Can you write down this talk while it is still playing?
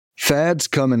Fads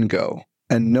come and go,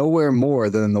 and nowhere more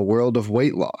than in the world of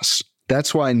weight loss.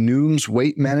 That's why Noom's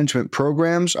weight management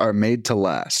programs are made to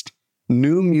last.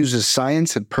 Noom uses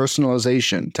science and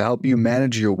personalization to help you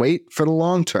manage your weight for the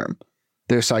long term.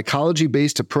 Their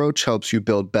psychology-based approach helps you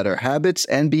build better habits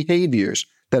and behaviors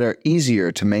that are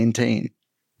easier to maintain.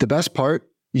 The best part?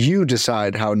 You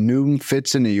decide how Noom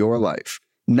fits into your life,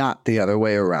 not the other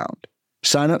way around.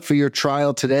 Sign up for your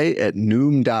trial today at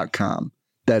Noom.com.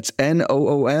 That's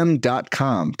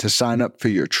Noom.com to sign up for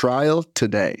your trial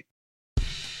today.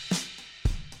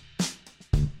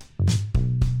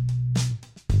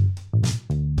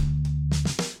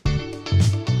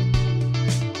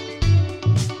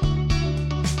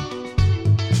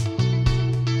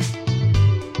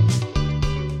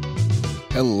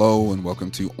 Hello and welcome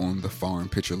to On the Farm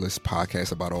Pitcher List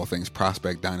podcast about all things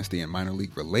prospect, dynasty, and minor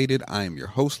league related. I am your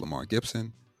host, Lamar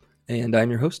Gibson. And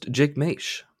I'm your host, Jake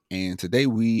Maish. And today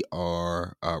we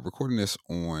are recording this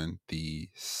on the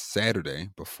Saturday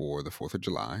before the 4th of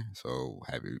July. So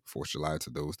happy 4th of July to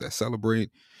those that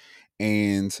celebrate.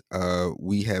 And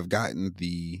we have gotten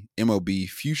the MLB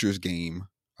Futures Game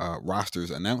rosters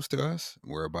announced to us.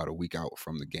 We're about a week out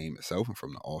from the game itself and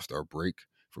from the All-Star break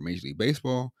for Major League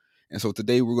Baseball. And so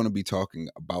today we're going to be talking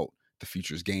about the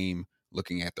Futures Game,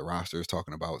 looking at the rosters,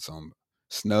 talking about some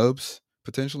snubs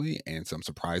potentially and some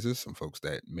surprises, some folks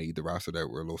that made the roster that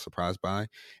we're a little surprised by.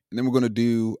 And then we're going to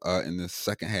do, in the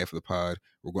second half of the pod,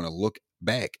 we're going to look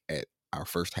back at our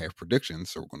first half predictions.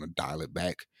 So we're going to dial it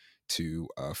back to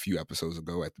a few episodes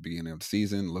ago at the beginning of the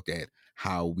season, look at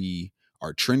how we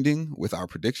are trending with our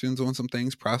predictions on some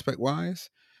things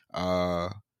prospect-wise.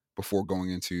 Before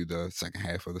going into the second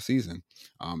half of the season.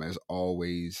 As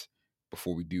always,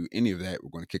 before we do any of that, we're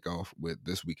going to kick off with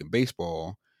This Week in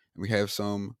Baseball. And we have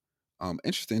some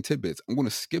interesting tidbits. I'm going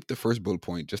to skip the first bullet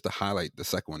point just to highlight the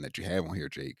second one that you have on here,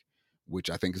 Jake, which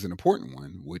I think is an important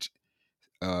one, which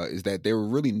is that there were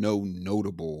really no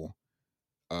notable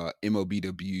MLB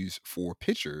debuts for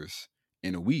pitchers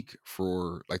in a week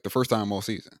for like the first time all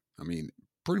season. I mean,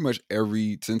 pretty much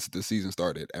since the season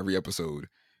started, every episode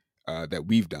that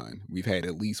we've done, we've had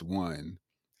at least one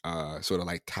sort of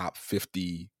like top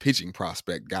 50 pitching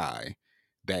prospect guy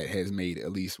that has made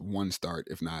at least one start,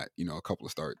 if not, a couple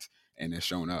of starts, and has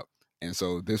shown up. And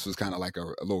so this was kind of like a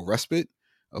little respite,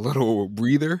 a little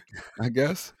breather, I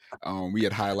guess. We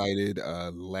had highlighted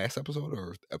last episode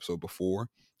or episode before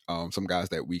some guys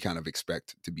that we kind of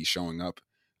expect to be showing up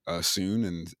soon.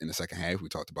 And in the second half, we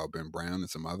talked about Ben Brown and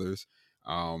some others.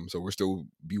 So we're still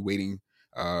be waiting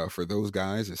for those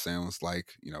guys. It sounds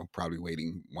like, probably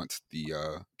waiting once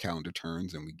the calendar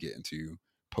turns and we get into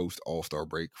post All-Star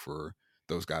break for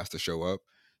those guys to show up.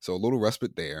 So a little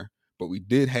respite there, but we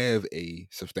did have a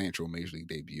substantial Major League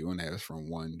debut, and that was from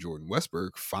one Jordan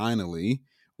Westburg. Finally,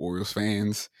 Orioles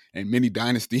fans and many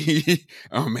dynasty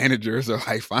managers are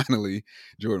like, finally,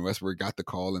 Jordan Westburg got the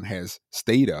call and has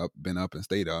been up and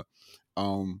stayed up.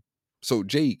 So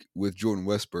Jake, with Jordan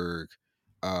Westburg,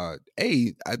 I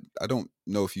don't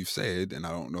know if you've said, and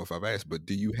I don't know if I've asked, but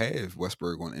do you have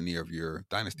Westburg on any of your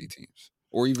dynasty teams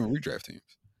or even redraft teams?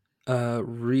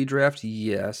 Redraft,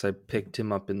 yes. I picked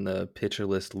him up in the pitcher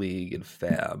list league in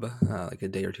Fab, like a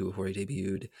day or two before he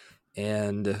debuted.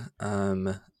 And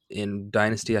in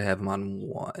Dynasty, I have him on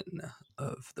one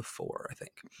of the four, I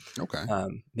think. Okay.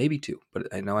 Maybe two, but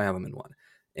I know I have him in one.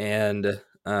 And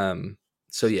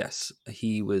so, yes,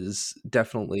 he was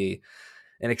definitely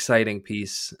an exciting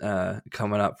piece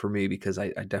coming up for me because I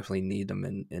definitely need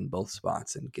them in both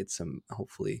spots and get some,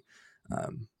 hopefully,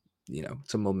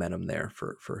 some momentum there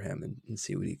for him and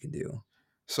see what he can do.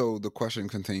 So the question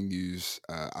continues,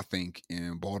 I think,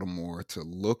 in Baltimore to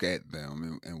look at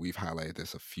them, and we've highlighted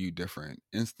this a few different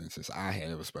instances. I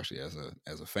have, especially as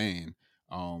a fan,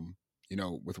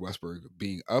 with Westburg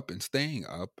being up and staying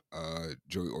up.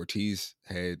 Joey Ortiz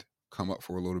had come up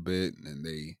for a little bit, and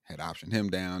they had optioned him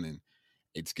down, and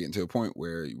it's getting to a point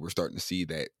where we're starting to see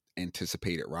that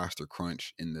anticipated roster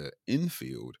crunch in the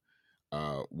infield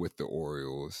with the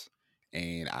Orioles.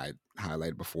 And I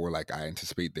highlighted before, like, I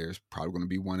anticipate there's probably going to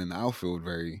be one in the outfield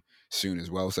very soon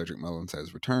as well. Cedric Mullins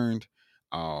has returned.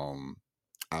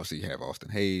 Obviously, you have Austin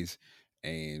Hayes,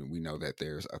 and we know that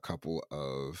there's a couple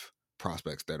of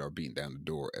prospects that are beating down the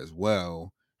door as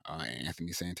well.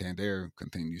 Anthony Santander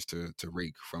continues to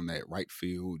rake from that right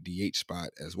field DH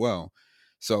spot as well.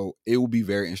 So it will be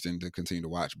very interesting to continue to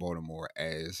watch Baltimore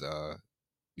as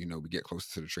we get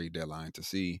closer to the trade deadline to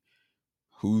see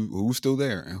who's still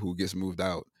there and who gets moved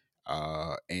out,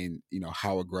 and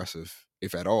how aggressive,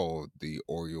 if at all, the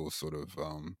Orioles sort of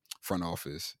front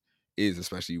office is,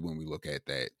 especially when we look at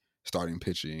that starting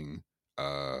pitching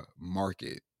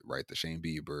market, right? The Shane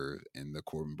Bieber and the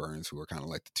Corbin Burns, who are kind of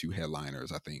like the two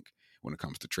headliners, I think, when it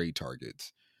comes to trade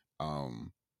targets.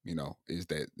 You know,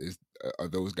 are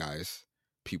those guys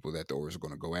people that the Orioles are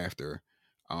going to go after?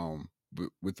 But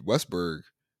with Westberg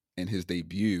and his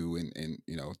debut and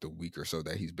you know the week or so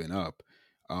that he's been up,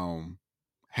 um,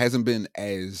 hasn't been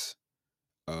as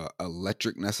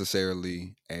electric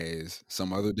necessarily as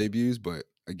some other debuts, but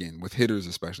again, with hitters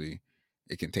especially,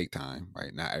 it can take time,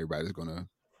 right? Not everybody's gonna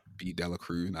be Dela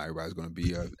Cruz, not everybody's gonna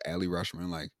be a Ali Rushman,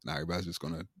 like not everybody's just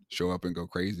gonna show up and go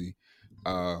crazy.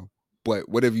 Uh, but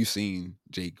what have you seen,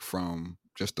 Jake, from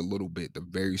just a little bit, the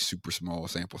very super small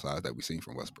sample size that we've seen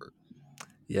from Westberg?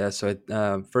 Yeah, so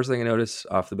first thing I notice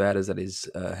off the bat is that he's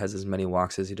has as many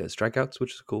walks as he does strikeouts,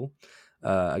 which is cool.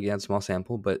 Again, small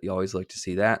sample, but you always like to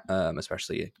see that,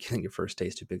 especially getting your first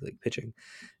taste of big league pitching.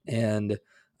 And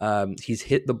he's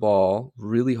hit the ball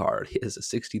really hard. He has a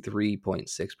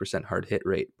 63.6% hard hit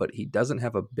rate, but he doesn't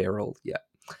have a barrel yet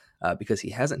because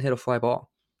he hasn't hit a fly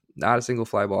ball, not a single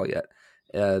fly ball yet.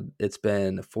 It's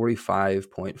been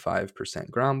 45.5%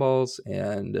 ground balls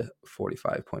and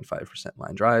 45.5%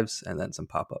 line drives, and then some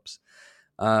pop ups.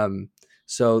 Um,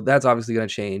 so that's obviously going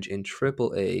to change. In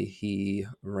AAA, he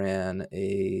ran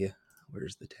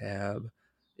where's the tab?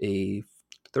 A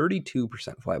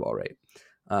 32% fly ball rate,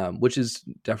 which is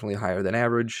definitely higher than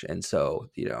average. And so,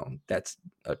 that's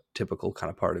a typical kind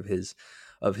of part of his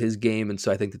game. And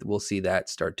so I think that we'll see that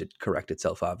start to correct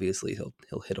itself. Obviously,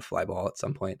 he'll hit a fly ball at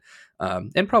some point,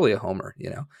 and probably a homer.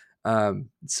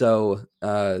 So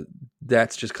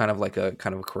that's just kind of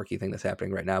a quirky thing that's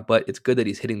happening right now. But it's good that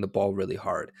he's hitting the ball really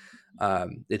hard.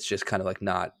 It's just kind of like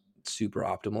not super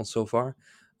optimal so far.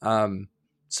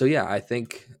 So yeah, I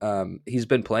think he's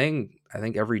been playing. I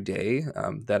think every day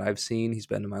that I've seen, he's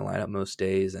been in my lineup most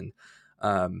days, and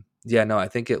yeah, no, I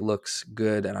think it looks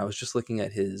good. And I was just looking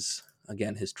at his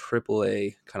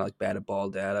AAA kind of like batted ball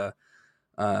data.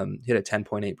 He had a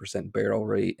 10.8% barrel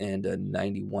rate and a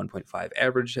 91.5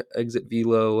 average exit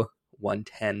velo,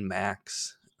 110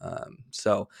 max.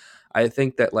 So I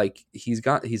think that like he's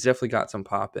definitely got some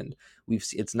pop, and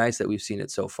it's nice that we've seen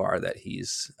it so far that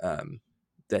he's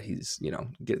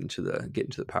getting to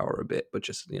the power a bit, but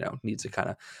just needs to kind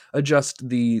of adjust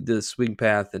the swing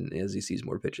path, and as he sees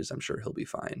more pitches, I'm sure he'll be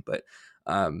fine. But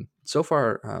so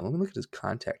far, let me look at his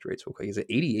contact rates real quick. He's at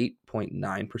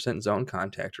 88.9% zone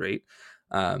contact rate.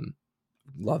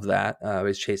 Love that.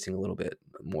 He's chasing a little bit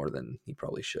more than he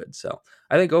probably should. So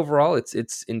I think overall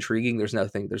it's intriguing.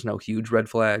 There's no huge red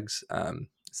flags. It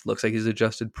looks like he's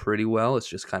adjusted pretty well. It's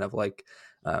just kind of like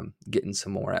getting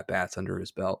some more at bats under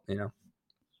his belt.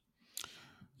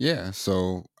 Yeah,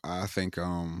 so I think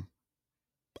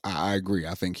I agree.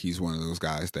 I think he's one of those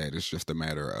guys that it's just a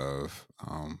matter of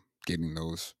getting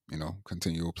those,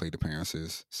 continual plate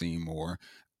appearances, seeing more.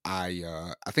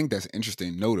 I think that's an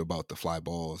interesting note about the fly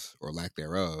balls or lack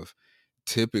thereof.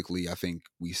 Typically, I think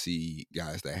we see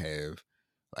guys that have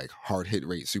like hard hit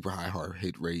rate, super high hard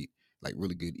hit rate, like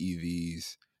really good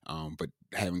EVs, but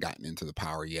haven't gotten into the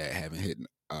power yet, haven't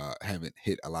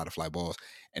hit a lot of fly balls.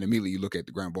 And immediately you look at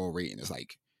the ground ball rate and it's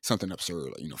like something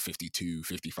absurd, like 52,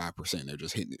 55%. They're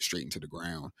just hitting it straight into the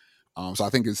ground. So I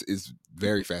think it's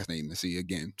very fascinating to see.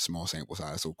 Again, small sample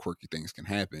size, so quirky things can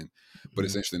happen. But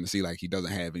it's interesting to see like he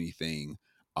doesn't have anything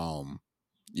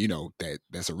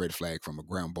that's a red flag from a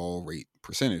ground ball rate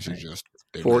percentage. Right. It's just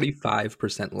they're not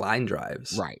 45% line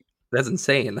drives. right. That's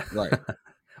insane. Right.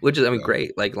 Which is, I mean, So,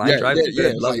 great. Like line yeah, drives yeah, are yeah.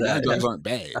 good. It's Love like line that. drives aren't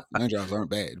bad. Line drives aren't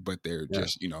bad, but they're Yeah.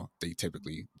 just, they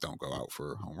typically don't go out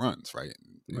for home runs, right?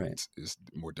 Right. It's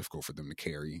more difficult for them to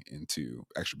carry into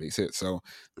extra base hits. So, yeah,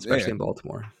 Especially in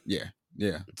Baltimore. yeah.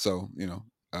 So,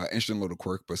 interesting little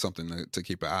quirk, but something to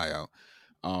keep an eye out.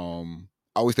 I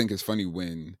always think it's funny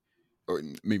when, or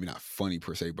maybe not funny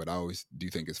per se, but I always do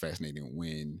think it's fascinating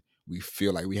when we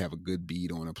feel like we have a good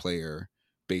beat on a player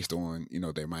based on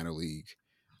their minor league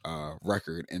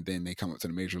record, and then they come up to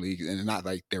the major league, and it's not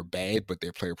like they're bad, but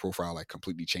their player profile like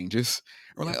completely changes.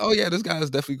 We're like, oh yeah, this guy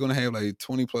is definitely going to have like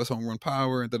 20 plus home run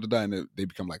power, and and they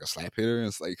become like a slap hitter. And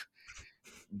it's like,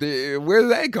 where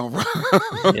did that come from?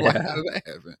 Like, Yeah. how did that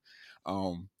happen?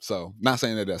 So not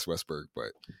saying that that's Westberg,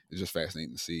 but it's just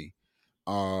fascinating to see.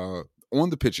 On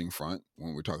the pitching front,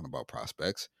 when we're talking about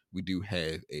prospects, we do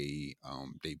have a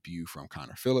debut from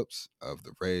Connor Phillips of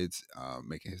the Reds,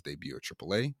 making his debut at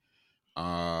AAA.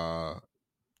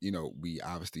 We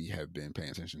obviously have been paying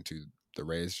attention to the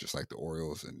Reds, just like the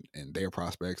Orioles and their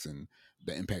prospects and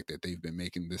the impact that they've been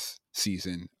making this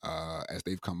season. As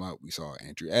they've come up, we saw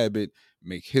Andrew Abbott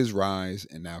make his rise,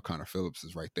 and now Connor Phillips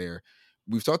is right there.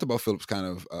 We've talked about Phillips kind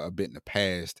of a bit in the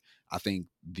past. I think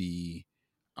the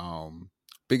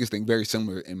biggest thing, very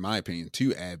similar in my opinion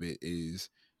to Abbott, is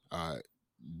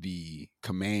the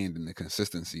command and the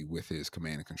consistency with his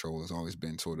command and control has always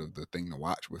been sort of the thing to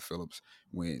watch with Phillips.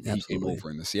 When he came Absolutely. over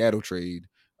in the Seattle trade,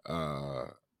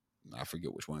 I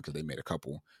forget which one because they made a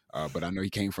couple, but I know he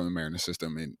came from the Mariners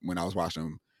system. And when I was watching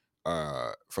him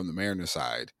from the Mariners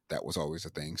side, that was always a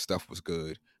thing. Stuff was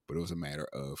good, but it was a matter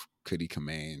of could he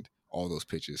command all those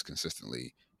pitches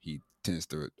consistently. He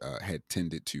had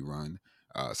tended to run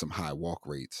some high walk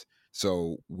rates.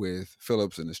 So with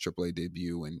Phillips and his AAA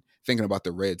debut, and thinking about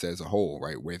the Reds as a whole,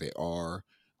 right, where they are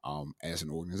as an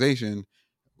organization,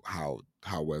 how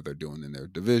well they're doing in their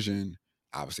division.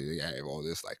 Obviously, they have all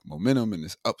this like momentum and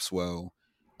this upswell,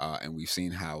 and we've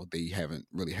seen how they haven't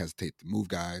really hesitated to move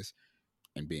guys.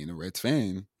 And being a Reds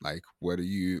fan, like, what are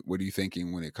you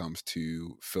thinking when it comes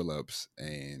to Phillips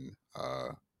and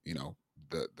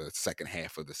the second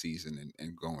half of the season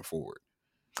and going forward?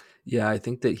 Yeah, I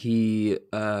think that he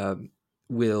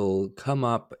will come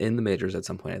up in the majors at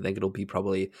some point. I think it'll be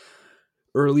probably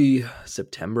early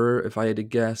September, if I had to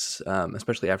guess,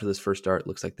 especially after this first start.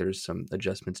 Looks like there's some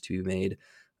adjustments to be made.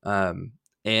 Um,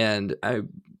 and I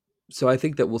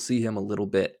think that we'll see him a little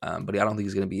bit, but I don't think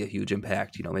he's going to be a huge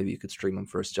impact. Maybe you could stream him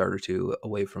for a start or two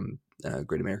away from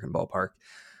Great American Ballpark.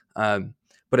 Um,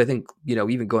 but I think,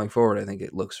 even going forward, I think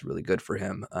it looks really good for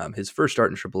him. His first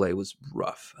start in AAA was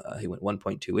rough. He went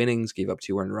 1.2 innings, gave up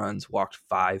 2 earned runs, walked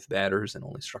 5 batters, and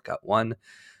only struck out 1.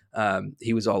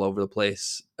 He was all over the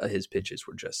place. His pitches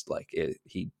were just like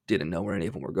he didn't know where any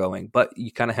of them were going. But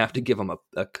you kind of have to give him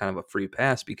a kind of a free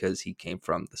pass because he came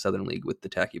from the Southern League with the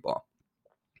tacky ball.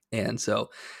 And so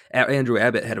Andrew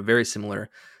Abbott had a very similar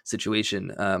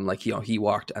situation. Like he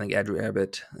walked, I think Andrew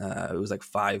Abbott, it was like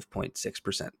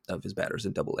 5.6% of his batters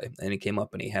in Double A, and he came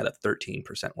up and he had a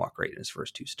 13% walk rate in his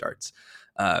first 2 starts.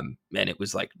 And it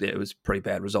was pretty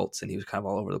bad results, and he was kind of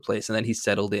all over the place. And then he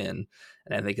settled in,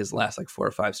 and I think his last like 4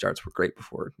 or 5 starts were great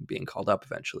before being called up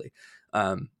eventually.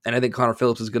 And I think Connor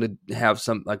Phillips is going to have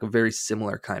some like a very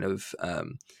similar kind of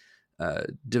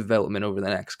development over the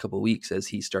next couple of weeks as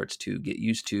he starts to get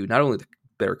used to not only the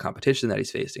better competition that he's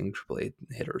facing. AAA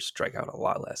hitters strike out a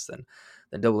lot less than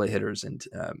AA hitters, and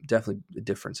definitely a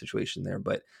different situation there.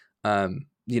 But as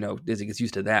he gets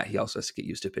used to that, he also has to get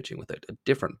used to pitching with a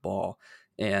different ball.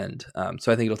 And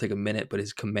so I think it'll take a minute. But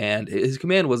his command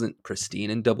wasn't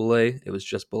pristine in AA. It was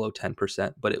just below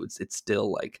 10%, but it's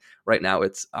still like right now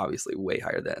it's obviously way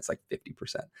higher than it's like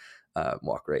 50%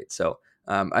 walk rate. So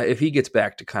if he gets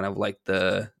back to kind of like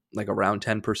around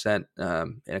 10%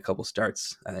 in a couple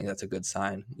starts, I think that's a good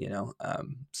sign,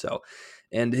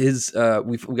 and his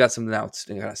we've got some now,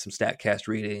 got some StatCast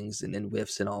readings and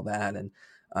whiffs and all that, and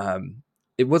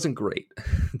it wasn't great,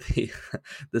 the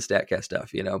StatCast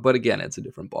stuff, but again, it's a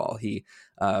different ball. He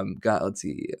got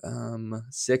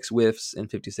 6 whiffs and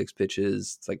 56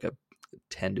 pitches. It's like a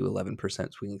 10 to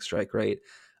 11% swinging strike rate.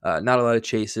 Not a lot of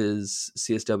chases.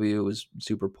 CSW was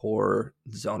super poor.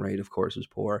 Zone rate, of course, was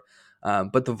poor.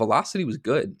 But the velocity was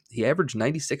good. He averaged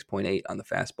 96.8 on the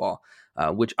fastball,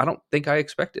 which I don't think I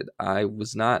expected. I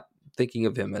was not thinking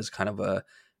of him as kind of a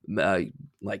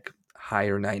like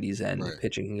higher 90s end Right.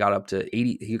 pitching. He got up to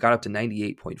 80. He got up to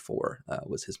 98.4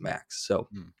 was his max. So.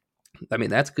 I mean,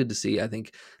 that's good to see. I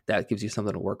think that gives you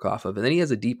something to work off of. And then he has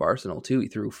a deep arsenal, too. He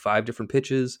threw 5 different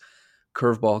pitches: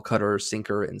 curveball, cutter,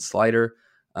 sinker, and slider.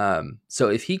 So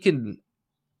if he can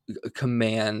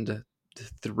command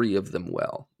 3 of them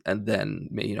well, and then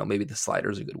maybe the slider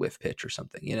is a good whiff pitch or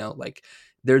something, like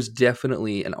there's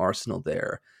definitely an arsenal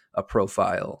there, a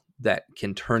profile that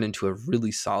can turn into a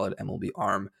really solid MLB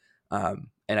arm.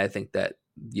 And I think that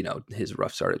his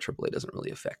rough start at AAA doesn't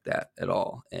really affect that at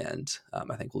all. And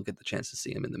I think we'll get the chance to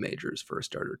see him in the majors for a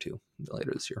start or 2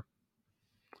 later this year.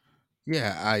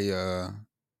 Yeah,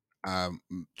 I'm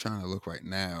trying to look right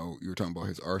now. You were talking about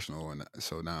his arsenal, and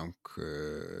so now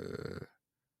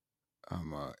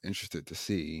I'm interested to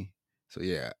see. So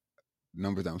yeah,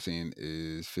 numbers I'm seeing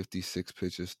is 56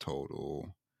 pitches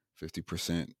total,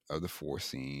 50% of the 4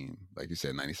 seam, like you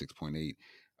said, 96.8.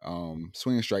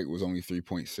 Swing and strike was only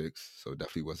 3.6, so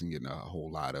definitely wasn't getting a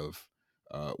whole lot of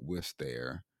whiffs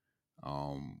there.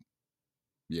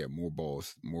 Yeah, more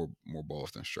balls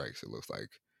than strikes, it looks like.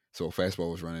 So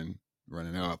fastball was running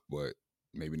up, but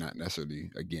maybe not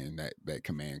necessarily again that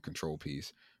command control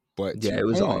piece. But to Yeah, your it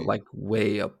was all point, like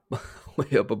way up,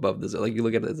 way up above this. Like you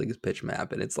look at it as like his pitch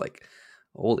map, and it's like,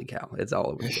 holy cow, it's all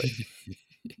over the place.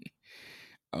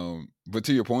 But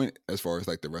to your point, as far as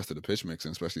like the rest of the pitch mix,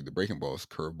 and especially the breaking balls,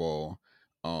 curveball,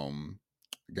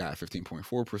 got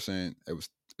 15.4%. It was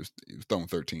thrown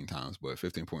 13 times, but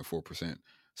 15.4%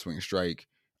 swing strike.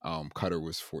 Cutter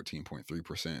was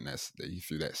 14.3%. He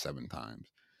threw that 7 times.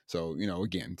 So,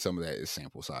 again, some of that is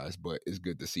sample size, but it's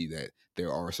good to see that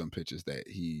there are some pitches that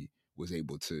he was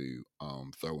able to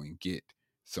throw and get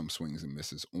some swings and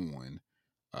misses on,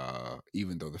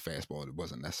 even though the fastball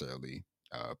wasn't necessarily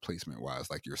placement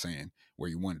wise, like you're saying, where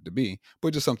you want it to be,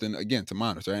 but just something, again, to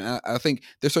monitor. And I think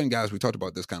there's certain guys, we talked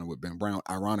about this kind of with Ben Brown.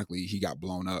 Ironically, he got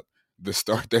blown up the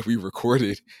start that we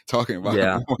recorded talking about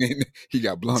Yeah. him when he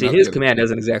got blown See, up. his command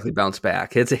doesn't exactly bounce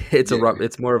back. It's Yeah.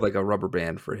 it's more of like a rubber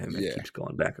band for him. It Yeah. keeps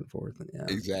going back and forth. Yeah.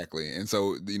 Exactly. And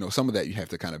so, some of that you have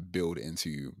to kind of build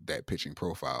into that pitching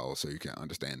profile so you can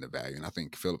understand the value. And I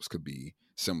think Phillips could be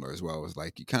similar as well. It's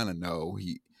like you kind of know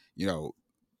he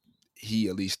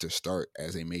at least to start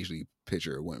as a major league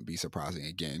pitcher, it wouldn't be surprising.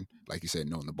 Again, like you said,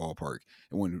 knowing the ballpark,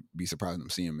 it wouldn't be surprising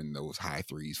to see him in those high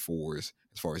 3s, 4s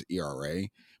as far as ERA.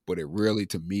 But it really,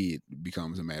 to me, it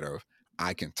becomes a matter of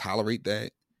I can tolerate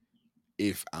that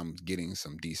if I'm getting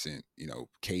some decent,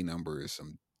 K numbers,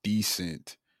 some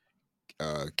decent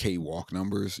K walk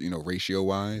numbers, ratio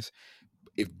wise.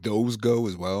 If those go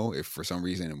as well, if for some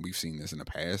reason, and we've seen this in the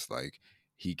past, like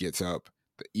he gets up,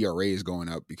 the ERA is going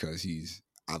up because he's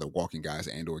either walking guys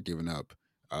and or giving up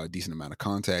a decent amount of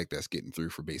contact that's getting through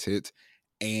for base hits,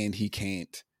 and he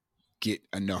can't get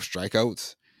enough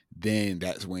strikeouts, then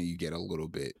that's when you get a little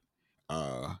bit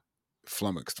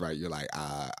flummoxed, right? You're like,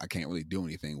 I can't really do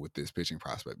anything with this pitching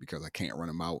prospect because I can't run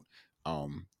him out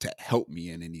to help me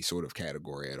in any sort of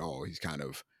category at all. He's kind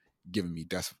of giving me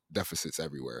deficits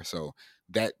everywhere. So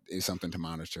that is something to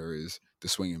monitor, is the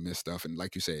swing and miss stuff. And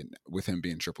like you said, with him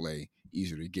being AAA,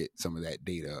 easier to get some of that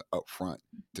data up front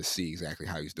to see exactly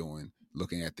how he's doing,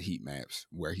 looking at the heat maps,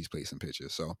 where he's placing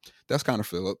pitches. So that's kind of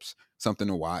Phillips, something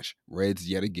to watch. Reds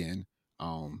yet again.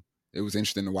 It was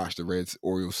interesting to watch the Reds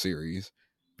Orioles series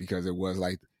because it was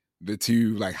like the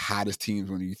two like hottest teams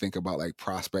when you think about like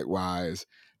prospect wise,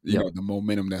 the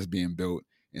momentum that's being built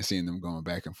and seeing them going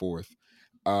back and forth.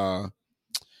 On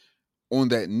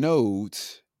that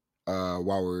note,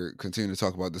 while we're continuing to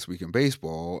talk about this week in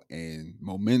baseball and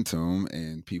momentum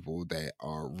and people that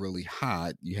are really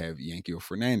hot, you have Yankel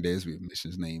Fernandez. We've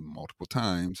mentioned his name multiple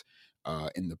times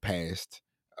in the past,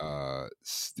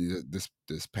 this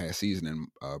past season and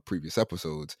previous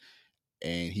episodes.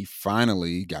 And he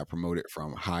finally got promoted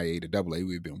from high A to double A.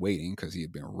 We've been waiting because he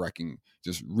had been wreaking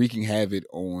havoc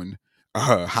on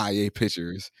high A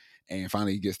pitchers, and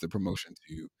finally he gets the promotion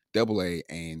to double A,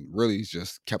 and really he's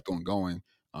just kept on going.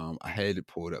 I had it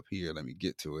pulled up here. Let me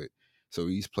get to it. So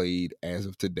he's played, as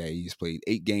of today, he's played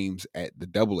 8 games at the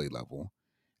double A level.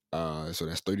 So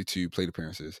that's 32 plate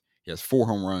appearances. He has 4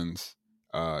 home runs.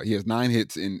 He has 9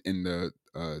 hits in the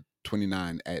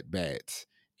 29 at bats,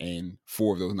 and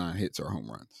 4 of those 9 hits are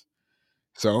home runs.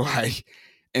 So like,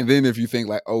 and then if you think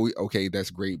like, oh, okay,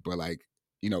 that's great, but like,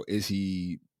 is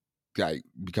he like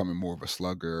becoming more of a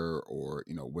slugger, or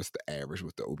what's the average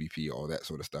with the OBP, all that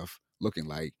sort of stuff looking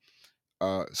like?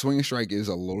 Swing and strike is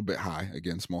a little bit high,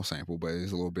 again, small sample, but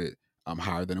it's a little bit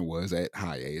higher than it was at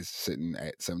high A. It's sitting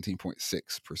at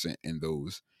 17.6% in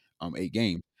those 8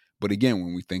 games. But again,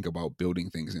 when we think about building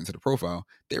things into the profile,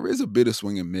 there is a bit of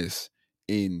swing and miss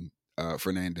in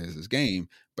Fernandez's game.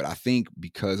 But I think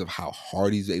because of how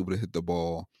hard he's able to hit the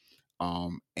ball,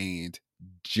 and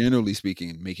generally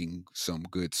speaking, making some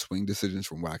good swing decisions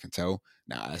from what I can tell.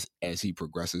 Now, as he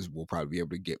progresses, we'll probably be able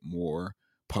to get more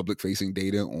public-facing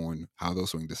data on how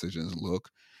those swing decisions look.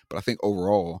 But I think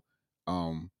overall,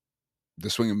 the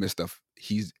swing and miss stuff,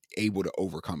 he's able to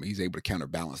overcome it. He's able to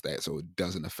counterbalance that so it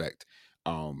doesn't affect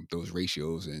those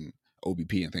ratios and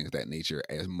OBP and things of that nature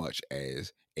as much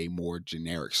as a more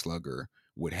generic slugger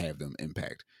would have them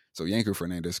impact. So Yankel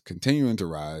Fernandez continuing to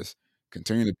rise,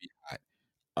 continuing to be hot.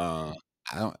 I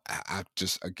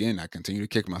continue to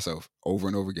kick myself over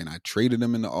and over again. I traded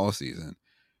him in the offseason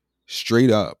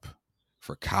straight up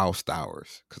for Kyle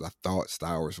Stowers because I thought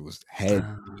Stowers had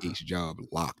the DH job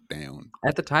locked down.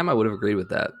 At the time, I would have agreed with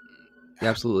that. Yeah,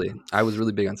 absolutely. I was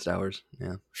really big on Stowers.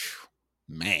 Yeah.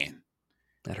 Man.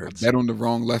 That hurts. I bet on the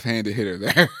wrong left-handed hitter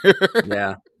there.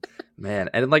 Yeah. Man.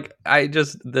 And like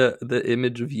the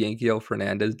image of Yankel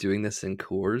Fernandez doing this in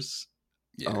Coors.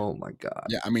 Yeah. Oh my God.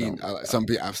 Yeah, I mean, some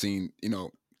people I've seen,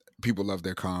 people love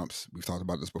their comps. We've talked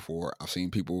about this before. I've seen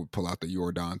people pull out the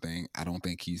Jordan thing. I don't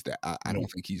think he's that. I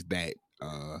don't think he's that.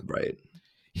 Right.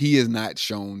 He has not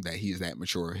shown that he is that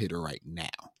mature hitter right now.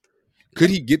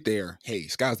 Could he get there? Hey,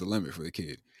 sky's the limit for the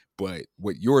kid. But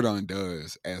what Jordan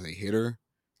does as a hitter,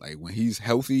 like when he's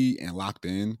healthy and locked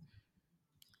in,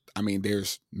 I mean,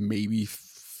 there's maybe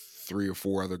 3 or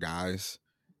 4 other guys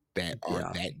that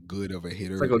are that good of a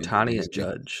hitter. It's like Ohtani and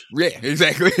Judge. Yeah,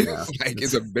 exactly. Yeah.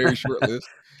 It's a very short list,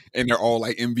 and they're all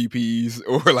like MVPs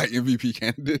or like MVP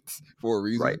candidates for a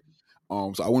reason. Right.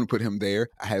 So I wouldn't put him there.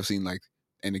 I have seen like,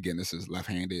 and again, this is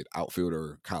left-handed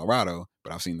outfielder Colorado,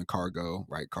 but I've seen the Cargo,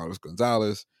 right? Carlos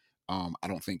Gonzalez. I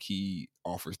don't think he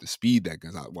offers the speed that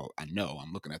Gonzalez. Well, I know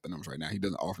I'm looking at the numbers right now. He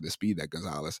doesn't offer the speed that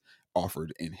Gonzalez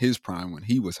offered in his prime when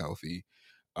he was healthy.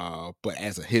 But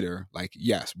as a hitter, like,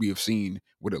 yes, we have seen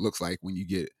what it looks like when you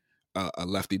get a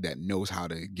lefty that knows how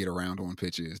to get around on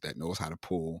pitches, that knows how to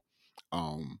pull.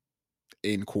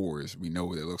 In cores, we know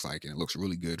what it looks like, and it looks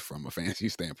really good from a fantasy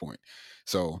standpoint.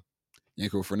 So,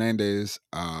 Yanko Fernandez,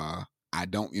 I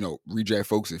don't, reject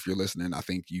folks, if you're listening, I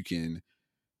think you can,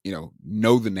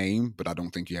 know the name, but I don't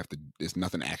think you have to, it's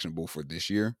nothing actionable for this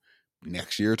year.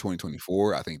 Next year,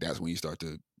 2024, I think that's when you start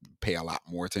to pay a lot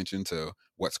more attention to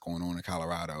what's going on in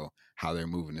Colorado, how they're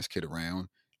moving this kid around,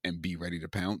 and be ready to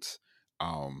pounce.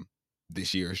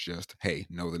 This year is just, hey,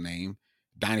 know the name.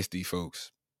 Dynasty,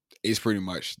 folks, it's pretty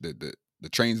much the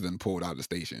train's been pulled out of the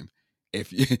station.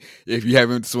 If you, if you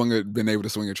haven't been able to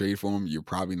swing a trade for them, you're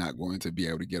probably not going to be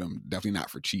able to get them. Definitely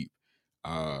not for cheap.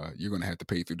 You're going to have to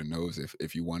pay through the nose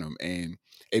if you want them, and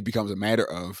it becomes a matter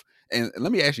of. And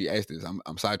let me actually ask this. I'm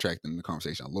sidetracking the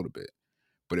conversation a little bit,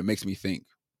 but it makes me think: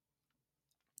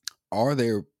 are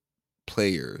there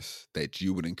players that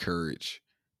you would encourage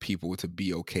people to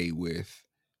be okay with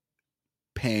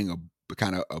paying a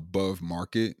kind of above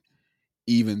market,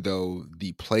 even though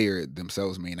the player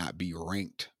themselves may not be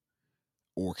ranked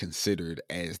or considered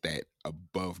as that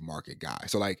above market guy?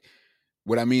 So, like,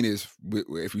 what I mean is,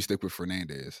 if we stick with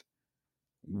Fernandez,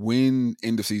 when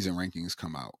end of season rankings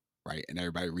come out, right, and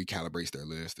everybody recalibrates their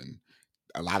list, and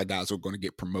a lot of guys are going to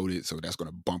get promoted, so that's going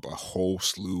to bump a whole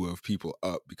slew of people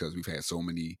up because we've had so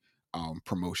many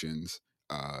promotions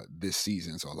this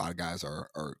season. So a lot of guys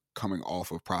are coming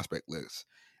off of prospect lists.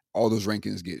 All those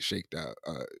rankings get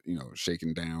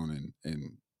shaken down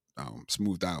and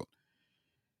smoothed out.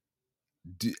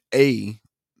 Do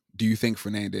you think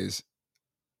Fernandez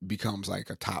becomes like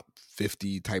a top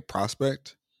 50 type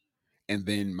prospect? And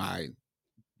then my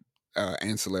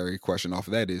ancillary question off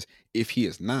of that is, if he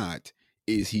is not,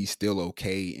 is he still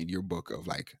okay in your book of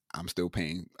like, I'm still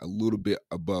paying a little bit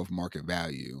above market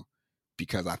value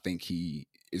because I think he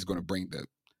is going to bring the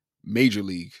major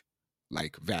league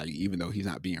like value, even though he's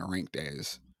not being ranked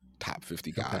as top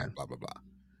 50 guy, Okay. blah, blah, blah.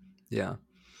 Yeah.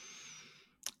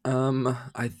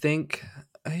 I think,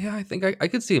 I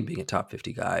could see him being a top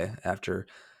 50 guy after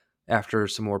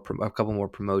some more, a couple more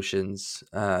promotions,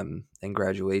 and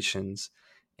graduations.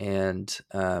 And,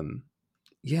 I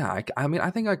mean,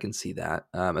 I think I can see that,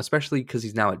 especially because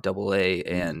he's now at AA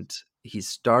and he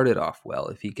started off well.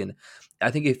 If he can,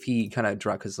 I think if he kind of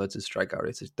drop, because let's his strikeout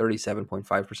rate, it's 37.5%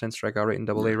 strikeout rate in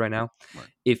AA right now. Right.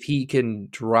 If he can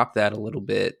drop that a little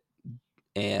bit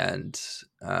and,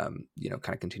 kind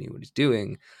of continue what he's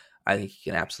doing, I think he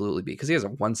can absolutely be, because he has a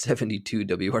 172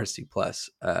 WRC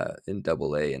plus in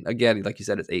AA, and again, like you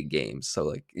said, it's 8 games, so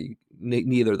like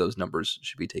neither of those numbers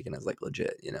should be taken as like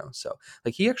legit, So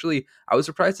like he actually, I was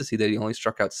surprised to see that he only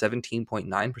struck out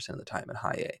 17.9% of the time in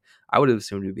high A. I would have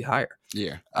assumed it would be higher.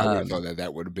 Yeah, I would have thought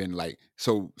that would have been like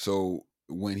so. So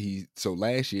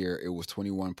last year it was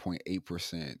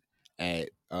 21.8% at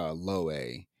low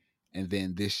A, and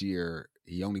then this year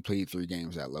he only played 3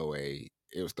 games at low A.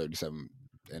 It was 37.5%.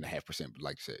 But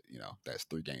like I said, that's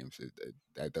 3 games.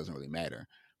 That doesn't really matter.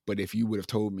 But if you would have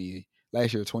told me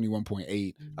last year 21.8,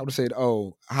 I would have said,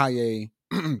 oh, high A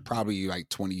probably like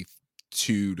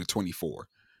 22 to 24.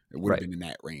 It would have been in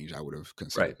that range, I would have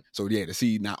considered. Right. So yeah, to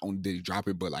see not only did he drop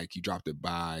it, but like he dropped it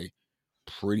by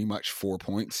pretty much 4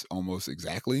 points, almost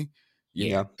exactly.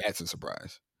 Yeah. That's a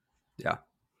surprise. Yeah.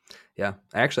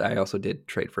 I also did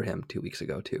trade for him 2 weeks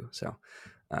ago too. So,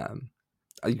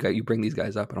 you bring these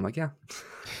guys up, and I'm like, yeah.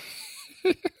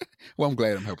 Well, I'm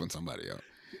glad I'm helping somebody out.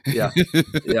 Yeah.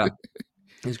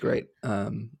 He's great.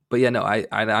 But yeah, no,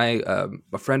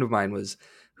 a friend of mine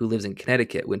who lives in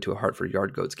Connecticut went to a Hartford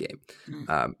Yard Goats game,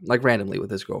 like randomly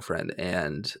with his girlfriend,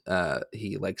 and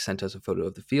he like sent us a photo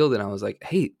of the field, and I was like,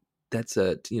 hey, that's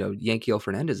Yankiel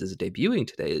Fernandez is debuting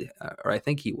today, or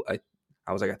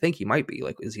I was like, I think he might be.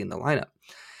 Like, is he in the lineup?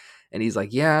 And he's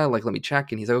like, yeah, like, let me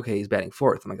check. And he's like, okay, he's batting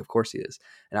 4th. I'm like, of course he is.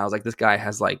 And I was like, this guy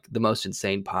has like the most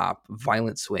insane pop,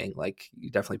 violent swing. Like, you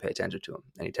definitely pay attention to him.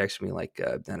 And he texted me like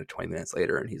 20 minutes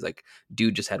later, and he's like,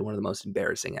 dude just had one of the most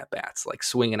embarrassing at bats, like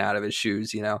swinging out of his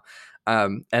shoes,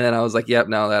 And then I was like, yep,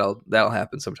 no, that'll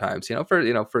happen sometimes,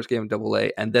 first game of AA.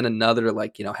 And then another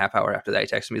like, half hour after that, he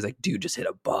texted me, he's like, dude just hit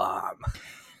a bomb.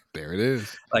 There it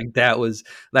is. Like that was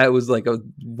like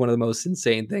one of the most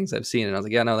insane things I've seen, and I was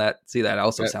like, yeah, no, that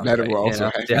also sounds that right. Will also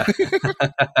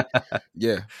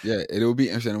Yeah. yeah. It'll be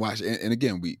interesting to watch. And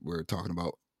again, we're talking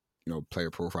about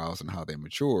player profiles and how they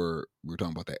mature. We were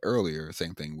talking about that earlier.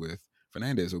 Same thing with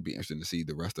Fernandez. It would be interesting to see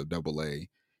the rest of Double A,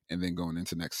 and then going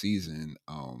into next season,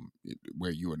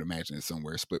 where you would imagine it's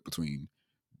somewhere split between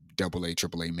Double A,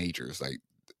 Triple A majors, like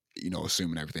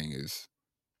assuming everything is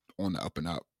on the up and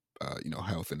up,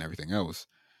 health and everything else.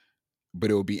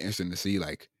 But it will be interesting to see,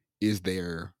 like, is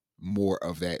there more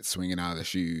of that swinging out of the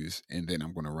shoes, and then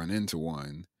I'm going to run into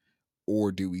one,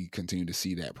 or do we continue to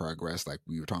see that progress, like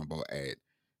we were talking about at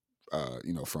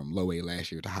from low A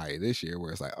last year to high A this year,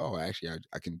 where it's like, oh, actually,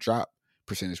 I can drop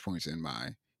percentage points in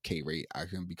my K rate. I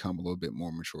can become a little bit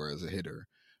more mature as a hitter,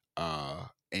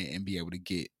 and be able to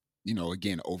get,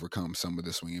 again, overcome some of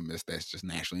the swing and miss that's just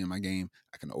naturally in my game.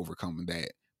 I can overcome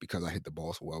that because I hit the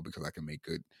ball so well, because I can make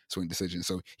good swing decisions.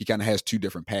 So he kind of has two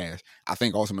different paths. I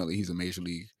think ultimately he's a major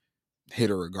league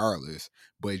hitter regardless,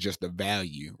 but it's just the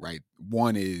value, right?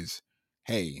 One is,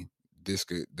 hey, this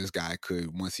guy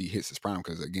could, once he hits his prime,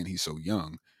 because again, he's so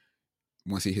young,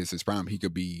 once he hits his prime, he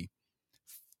could be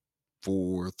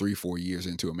 4 years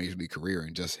into a major league career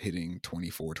and just hitting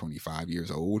 24, 25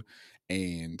 years old.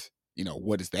 And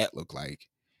what does that look like?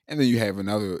 And then you have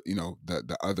another,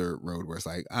 the other road where it's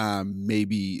like,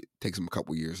 maybe it takes him a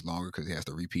couple years longer because he has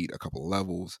to repeat a couple of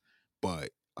levels, but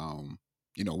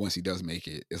once he does make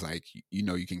it, it's like,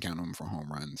 you can count on him for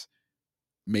home runs.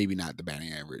 Maybe not the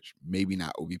batting average, maybe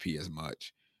not OBP as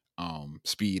much.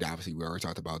 Speed, obviously, we already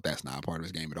talked about. That's not a part of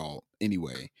his game at all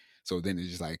anyway. So then it's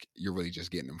just like, you're really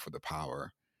just getting him for the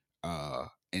power.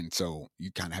 And so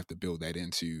you kind of have to build that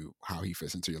into how he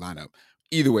fits into your lineup.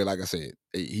 Either way, like I said,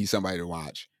 he's somebody to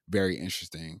watch. Very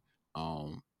interesting.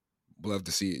 Love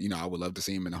to see it. I would love to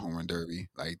see him in the home run derby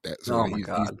like that. So Oh my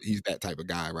God. he's that type of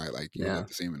guy, right? Like, you would Yeah. love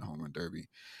to see him in the home run derby.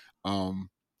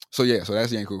 So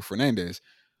that's Yanko Fernandez.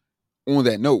 On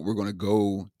that note, we're going to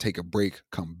go take a break,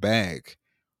 come back.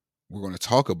 We're going to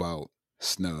talk about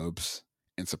snubs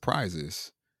and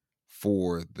surprises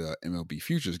for the MLB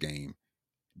Futures game.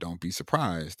 Don't be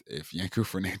surprised if Yanko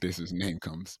Fernandez's name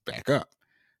comes back up.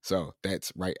 So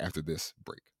that's right after this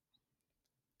break.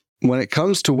 When it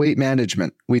comes to weight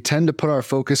management, we tend to put our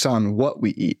focus on what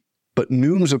we eat, but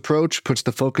Noom's approach puts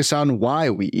the focus on why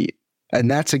we eat, and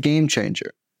that's a game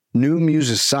changer. Noom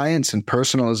uses science and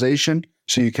personalization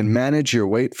so you can manage your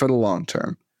weight for the long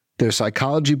term. Their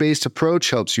psychology-based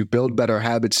approach helps you build better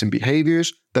habits and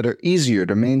behaviors that are easier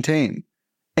to maintain.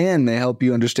 And they help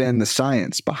you understand the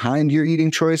science behind your eating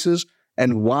choices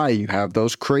and why you have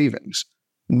those cravings.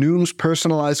 Noom's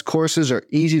personalized courses are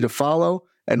easy to follow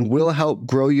and will help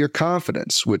grow your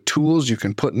confidence with tools you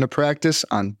can put into practice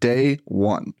on day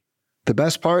one. The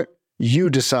best part? You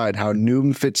decide how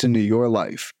Noom fits into your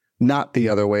life, not the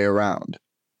other way around.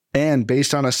 And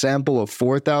based on a sample of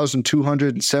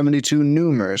 4,272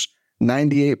 Noomers,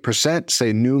 98%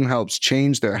 say Noom helps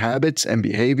change their habits and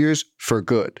behaviors for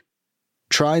good.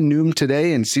 Try Noom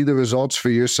today and see the results for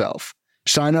yourself.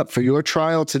 Sign up for your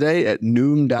trial today at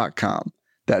Noom.com.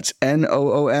 That's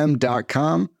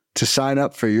Noom.com to sign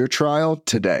up for your trial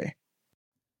today.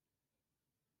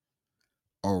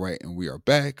 All right, and we are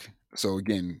back. So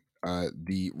again,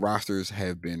 the rosters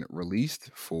have been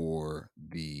released for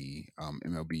the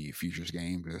MLB Futures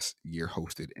game this year,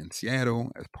 hosted in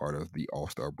Seattle as part of the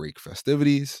All-Star break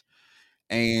festivities.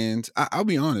 And I'll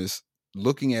be honest,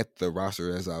 looking at the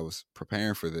roster as I was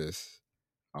preparing for this,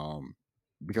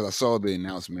 because I saw the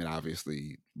announcement,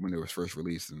 obviously, when it was first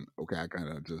released, and okay,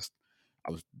 I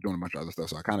was doing a bunch of other stuff,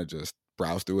 so I kind of just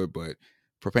browsed through it, but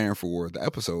preparing for the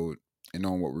episode and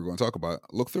knowing what we were going to talk about, I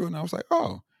looked through it and I was like,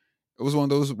 oh, it was one of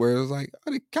those where it was like,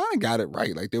 oh, they kind of got it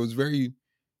right. Like, there was very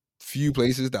few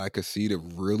places that I could see to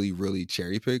really, really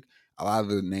cherry pick. A lot of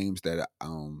the names that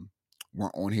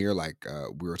weren't on here, like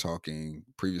we were talking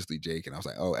previously, Jake, and I was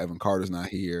like, oh, Evan Carter's not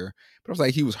here. But I was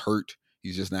like, he was hurt.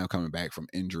 He's just now coming back from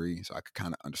injury, so I could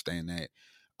kind of understand that.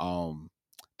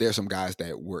 There's some guys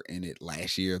that were in it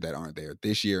last year that aren't there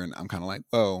this year, and I'm kind of like,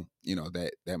 well,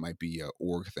 that might be a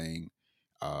org thing.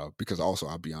 Because also,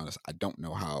 I'll be honest, I don't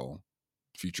know how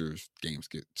futures games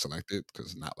get selected, because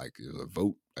it's not like there's a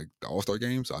vote like the All-Star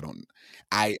game. So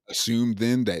I assume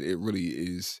then that it really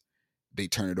is, they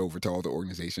turn it over to all the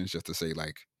organizations just to say,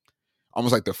 like,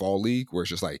 almost like the fall league, where it's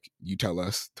just like, you tell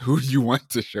us who you want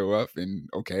to show up, and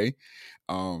okay.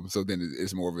 So then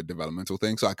it's more of a developmental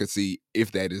thing. So I could see,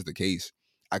 if that is the case,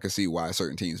 I could see why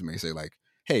certain teams may say, like,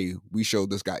 hey, we showed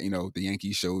this guy, the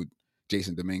Yankees showed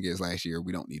Jason Dominguez last year.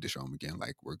 We don't need to show him again.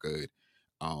 Like, we're good.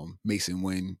 Mason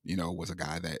Wynn, was a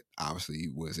guy that obviously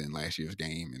was in last year's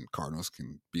game, and Cardinals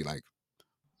can be like,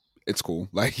 it's cool.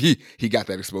 Like, he got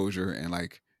that exposure, and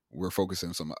like, we're focusing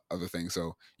on some other things.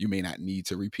 So you may not need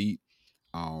to repeat.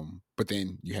 But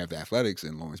then you have the Athletics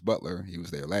and Lawrence Butler. He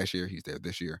was there last year. He's there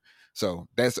this year. So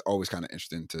that's always kind of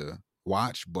interesting to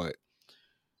watch. But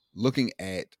looking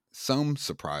at some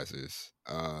surprises,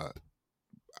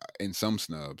 and some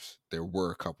snubs, there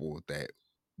were a couple that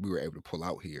we were able to pull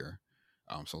out here.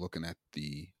 So looking at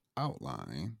the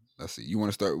outline, let's see. You want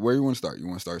to start? Where you want to start? You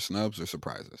want to start snubs or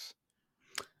surprises?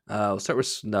 We'll start with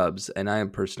snubs, and I am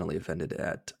personally offended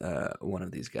at one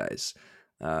of these guys.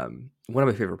 One of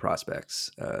my favorite prospects,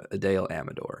 Adele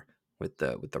Amador with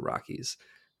the Rockies.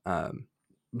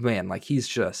 Man, like he's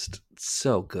just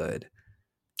so good.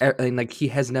 And like he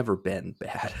has never been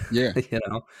bad. Yeah,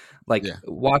 like yeah,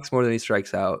 walks more than he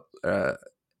strikes out,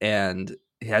 and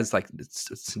he has like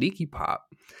sneaky pop.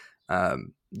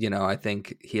 I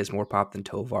think he has more pop than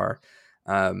Tovar.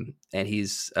 And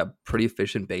he's a pretty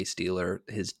efficient base dealer.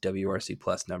 His WRC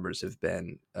plus numbers have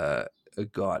been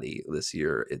gaudy this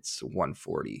year. It's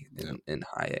 140 in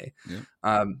high A.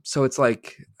 Yep. So it's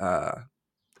like,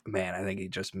 man, I think he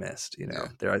just missed. Yeah.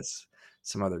 There's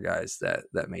some other guys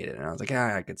that made it, and I was like,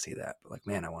 I could see that, but like,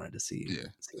 man, I wanted to see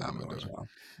Amador as well.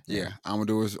 Yeah,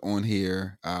 Amador's on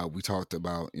here. We talked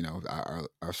about,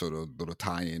 our sort of little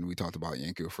tie-in. We talked about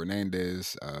Yankel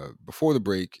Fernandez before the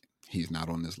break. He's not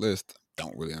on this list.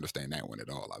 Don't really understand that one at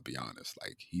all, I'll be honest.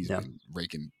 Like, he's been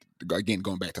raking, again,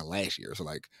 going back to last year. So,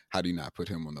 like, how do you not put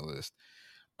him on the list?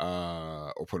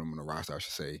 Or put him on the roster, I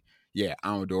should say. Yeah,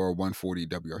 Amador, 140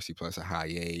 WRC plus a high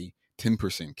A,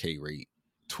 10% K rate,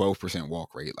 12%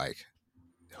 walk rate. Like,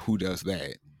 who does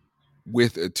that?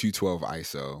 With a 212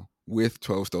 ISO, with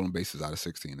 12 stolen bases out of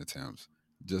 16 attempts.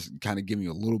 Just kind of giving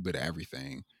you a little bit of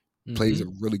everything. Plays a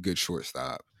really good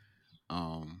shortstop.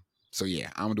 So yeah,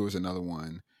 Amador is another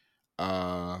one.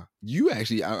 You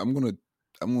actually, I'm gonna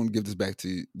give this back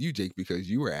to you, Jake, because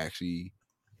you were actually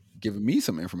giving me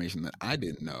some information that I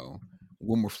didn't know.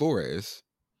 Wilmer Flores,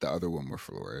 the other Wilmer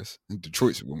Flores,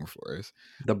 Detroit's Wilmer Flores,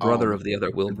 the brother of the other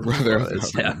Wilmer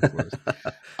Flores. Wilmer Flores.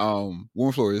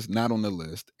 Wilmer Flores not on the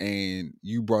list, and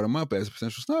you brought him up as a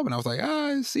potential snub, and I was like,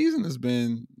 his season has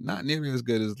been not nearly as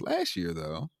good as last year,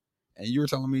 though. And you were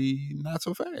telling me not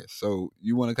so fast. So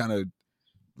you want to kind of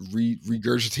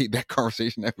regurgitate that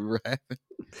conversation that we were having?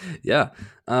 Yeah.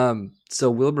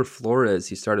 So Wilmer Flores,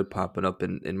 he started popping up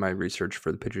in my research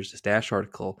for the Pitchers to Stash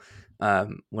article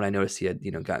when I noticed he had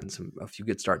gotten a few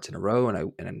good starts in a row,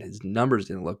 and his numbers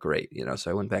didn't look great.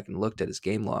 So I went back and looked at his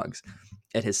game logs.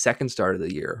 At his second start of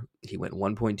the year, he went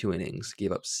 1.2 innings,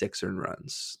 gave up 6 earned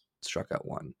runs, struck out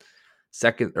 1.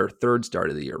 Second or third start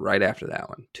of the year, right after that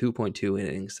one, 2.2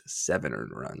 innings, 7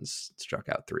 earned runs, struck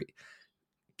out 3.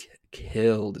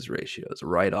 Killed his ratios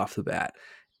right off the bat.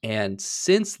 And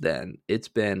since then, it's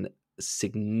been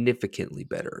significantly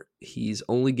better. He's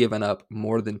only given up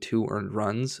more than 2 earned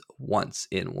runs once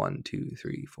in 1, 2,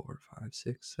 3, 4, 5,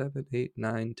 6, 7, 8,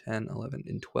 9, 10, 11,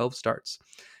 in 12 starts.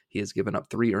 He has given up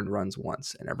 3 earned runs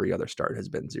once, and every other start has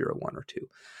been 0, 1, or 2.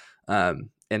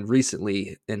 And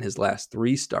recently, in his last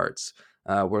 3 starts,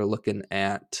 we're looking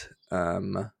at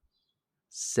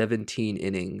 17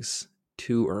 innings,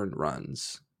 2 earned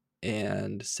runs,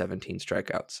 and 17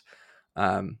 strikeouts.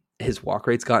 His walk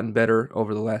rate's gotten better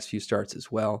over the last few starts as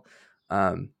well.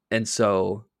 And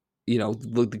so,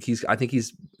 look, I think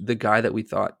he's the guy that we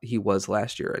thought he was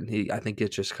last year. And I think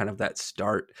it's just kind of that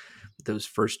start. Those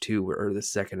first 2 or the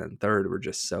second and third were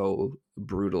just so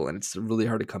brutal, and it's really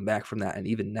hard to come back from that. And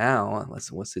even now,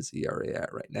 what's his ERA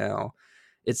at right now?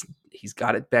 He's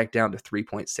got it back down to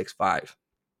 3.65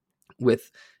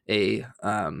 with a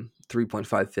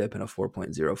 3.5 FIP and a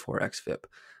 4.04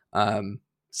 xFIP.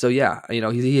 So yeah,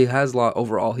 he has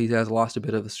overall he has lost a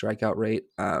bit of a strikeout rate,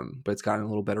 but it's gotten a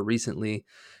little better recently,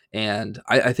 and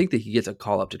I think that he gets a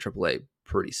call up to AAA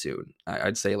pretty soon.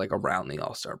 I'd say like around the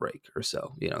All-Star break or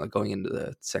so. Like going into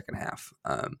the second half,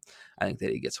 I think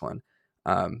that he gets one.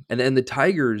 And then the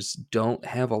Tigers don't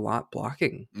have a lot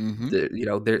blocking.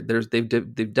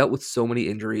 They've dealt with so many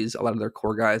injuries. A lot of their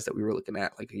core guys that we were looking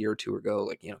at like a year or 2 ago,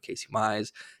 like Casey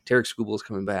Mize, Tarek Skubal is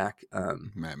coming back.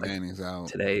 Matt Manning's out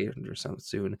today or something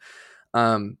soon.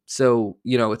 So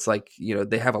it's like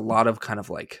they have a lot of kind of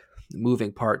like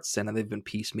moving parts, and they've been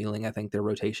piecemealing, I think, their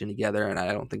rotation together, and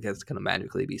I don't think that's going to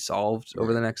magically be solved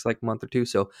over the next like month or 2.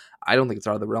 So I don't think it's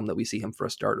out of the realm that we see him for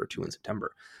a start or 2 in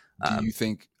September. Do you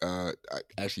think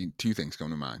actually 2 things come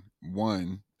to mind?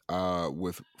 One,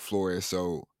 with Flores,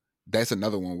 so that's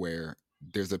another one where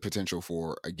there's a potential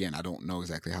for, again, I don't know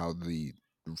exactly how the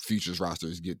futures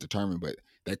rosters get determined, but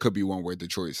that could be one where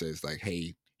Detroit says like,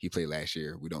 hey, he played last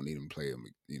year, we don't need him to play him,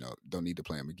 don't need to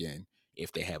play him again,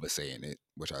 if they have a say in it,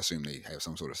 which I assume they have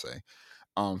some sort of say.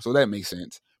 So that makes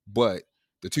sense. But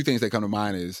the 2 things that come to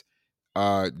mind is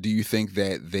Do you think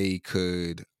that they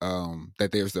could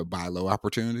that there's a buy low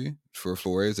opportunity for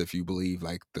Flores if you believe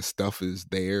like the stuff is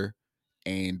there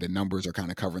and the numbers are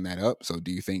kind of covering that up? So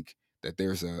do you think that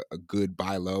there's a good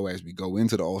buy low as we go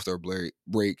into the All-Star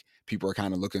break? People are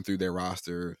kind of looking through their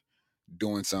roster,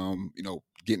 doing some,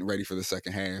 getting ready for the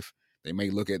second half. They may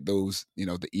look at those,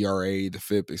 the ERA, the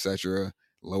FIP, etc.,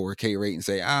 lower K rate and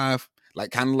say,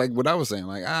 like kind of like what I was saying,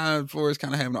 like Flores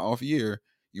kind of having an off year,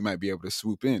 you might be able to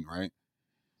swoop in, right?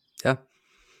 Yeah.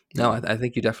 No, Yeah. I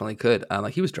think you definitely could.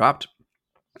 Like he was dropped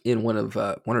in one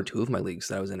or two of my leagues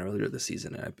that I was in earlier this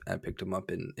season, and I picked him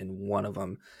up in one of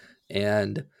them,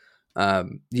 and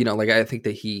like I think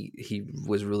that he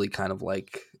was really kind of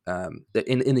like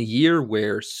in a year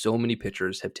where so many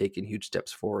pitchers have taken huge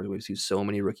steps forward. We've seen so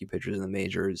many rookie pitchers in the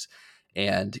majors,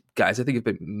 and guys I think have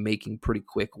been making pretty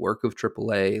quick work of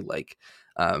AAA. Like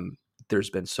there's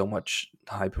been so much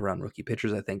hype around rookie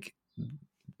pitchers. I think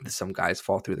some guys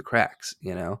fall through the cracks,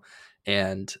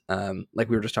 and like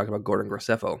we were just talking about Gordon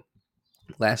Graceffo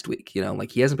last week,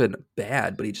 like he hasn't been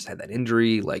bad, but he just had that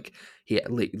injury. Like he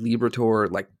had Liberator,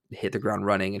 like hit the ground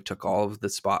running and took all of the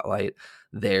spotlight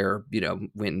there,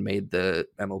 went and made the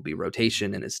MLB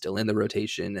rotation and is still in the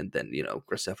rotation. And then,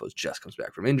 Graceffo just comes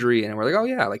back from injury and we're like, oh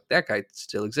yeah, like that guy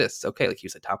still exists. Okay. Like he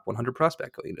was a top 100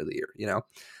 prospect going into the year,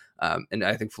 and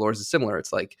I think Flores is similar.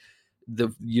 It's like the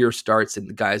year starts and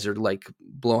the guys are like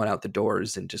blowing out the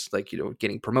doors and just like,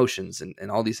 getting promotions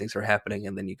and all these things are happening.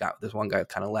 And then you got this one guy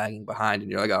kind of lagging behind and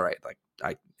you're like, all right, like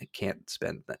I can't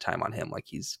spend that time on him. Like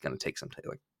he's going to take some time.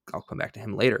 Like I'll come back to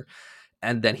him later.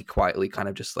 And then he quietly kind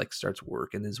of just like starts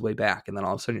working his way back. And then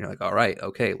all of a sudden you're like, all right,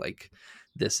 okay. Like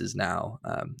this is now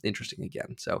interesting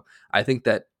again. So I think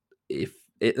that I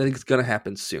think it's going to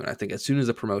happen soon. I think as soon as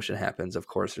the promotion happens, of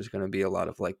course, there's going to be a lot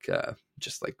of like,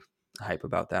 just like hype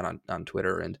about that on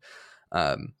Twitter. And,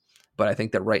 but I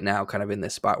think that right now, kind of in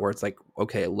this spot where it's like,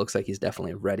 okay, it looks like he's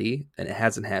definitely ready and it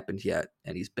hasn't happened yet.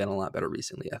 And he's been a lot better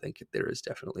recently. I think there is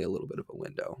definitely a little bit of a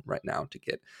window right now to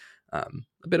get a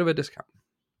bit of a discount.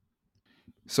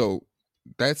 So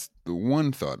that's the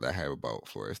one thought I have about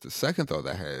Flores. The second thought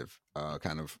I have,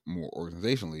 kind of more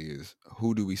organizationally, is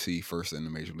who do we see first in the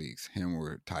major leagues, him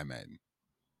or Ty Madden?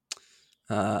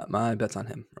 My bet's on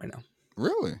him right now.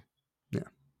 Really? Yeah.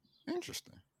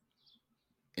 Interesting.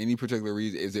 Any particular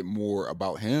reason? Is it more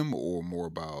about him or more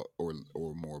about or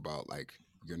more about like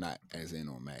you're not as in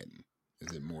on Madden?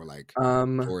 Is it more like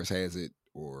Flores has it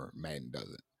or Madden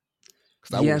doesn't?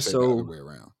 Because I would Yeah. have said the other way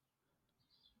around.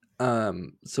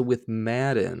 So with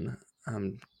Madden,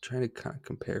 I'm trying to kind of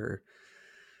compare.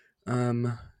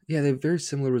 Yeah, they have very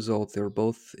similar results. They were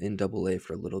both in AA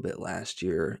for a little bit last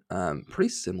year. Pretty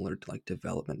similar to like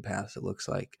development paths, it looks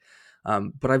like.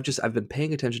 But I've been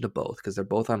paying attention to both because they're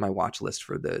both on my watch list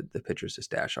for the Pitchers to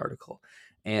Stash article.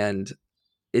 And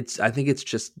I think it's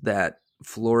just that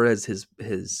Flores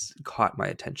has caught my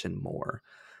attention more.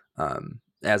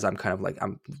 As I'm kind of like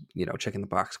I'm checking the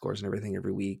box scores and everything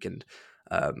every week and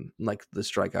like the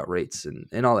strikeout rates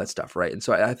and all that stuff, right? And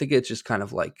so I think it's just kind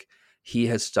of like he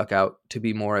has stuck out to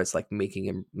be more as like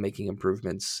making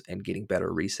improvements and getting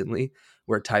better recently.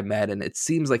 Where Ty Madden, it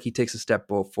seems like he takes a step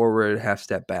forward, half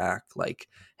step back, like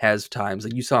has times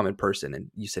like you saw him in person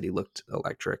and you said he looked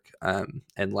electric.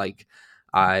 And like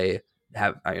I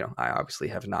I obviously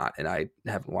have not, and I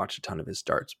haven't watched a ton of his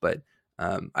starts, but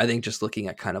I think just looking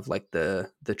at kind of like the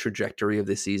trajectory of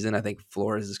this season, I think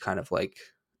Flores is kind of like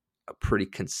pretty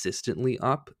consistently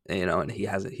up, and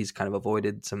he's kind of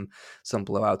avoided some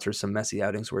blowouts or some messy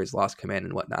outings where he's lost command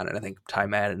and whatnot. And I think Ty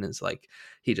Madden is like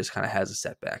he just kind of has a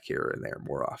setback here and there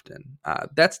more often.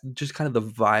 That's just kind of the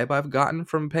vibe I've gotten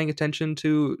from paying attention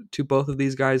to both of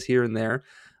these guys here and there.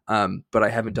 But I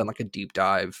haven't done like a deep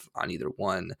dive on either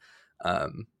one.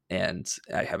 And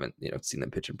I haven't, seen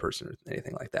them pitch in person or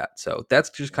anything like that. So that's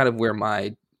just kind of where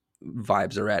my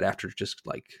vibes are at after just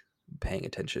like paying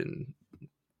attention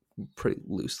pretty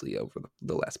loosely over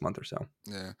the last month or so.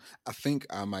 Yeah, I think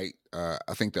I might.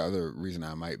 I think the other reason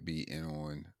I might be in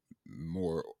on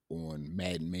more on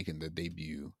Madden making the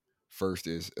debut first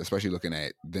is especially looking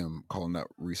at them calling up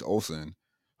Reese Olson,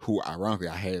 who ironically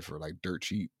I had for like dirt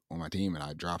cheap on my team, and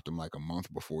I dropped him like a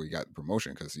month before he got the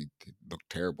promotion because he looked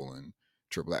terrible in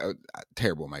AAA.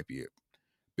 Terrible might be a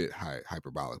bit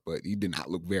hyperbolic, but he did not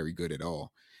look very good at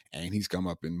all. And he's come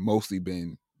up and mostly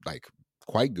been like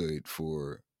quite good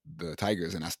for the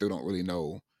Tigers, and I still don't really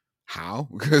know how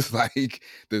because like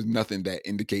there's nothing that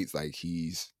indicates like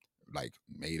he's like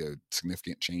made a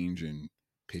significant change in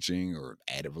pitching or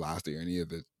added velocity or any of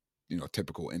the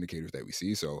typical indicators that we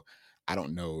see. So I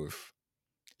don't know if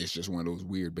it's just one of those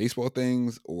weird baseball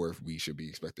things or if we should be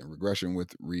expecting regression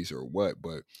with Reese or what.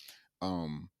 But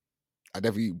I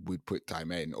definitely would put Ty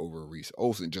Madden over Reese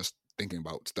Olsen, just thinking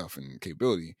about stuff and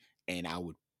capability. And I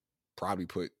would probably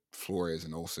put Flores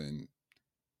and Olsen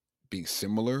being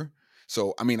similar.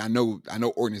 So I mean, I know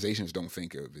organizations don't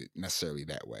think of it necessarily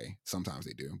that way. Sometimes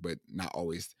they do, but not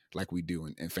always like we do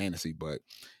in fantasy. But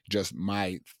just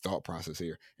my thought process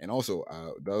here. And also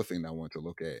the other thing that I want to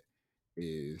look at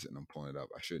is, and I'm pulling it up,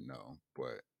 I should know,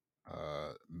 but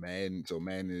Madden, so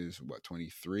Madden is what,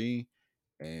 23,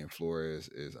 and Flores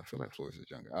is, I feel like Flores is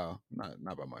younger. Oh, not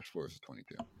by much. Flores is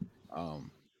 22.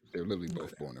 Um, they're literally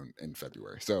both born in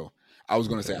February. So I was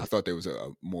going to say, I thought there was a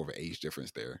more of an age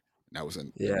difference there. And that was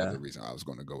Yeah. another reason I was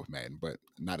going to go with Madden, but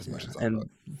not as much Yeah. as I thought.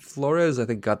 And Flores, I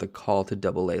think, got the call to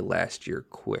Double A last year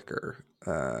quicker.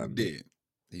 He did.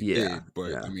 He Yeah. did,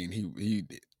 but Yeah. I mean, he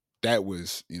that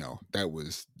was, that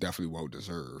was definitely well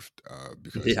deserved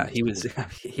because he Yeah. was He the was,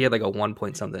 quarterback. he had like a 1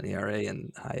 point something ERA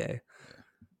in high A. Yeah.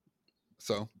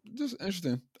 So just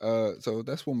interesting. So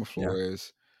that's Wilmer Yeah.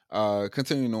 Flores.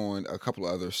 Continuing on, a couple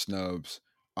of other snubs.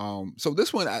 So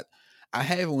this one I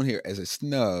have on here as a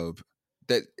snub.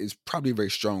 That is probably a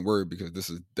very strong word because this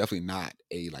is definitely not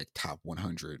a like top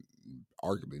 100,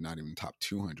 arguably not even top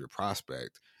 200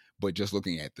 prospect. But just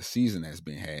looking at the season that's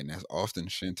been had, and that's Austin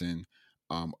Shenton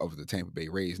of the Tampa Bay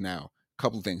Rays. Now, a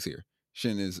couple of things here.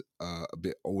 Shen is a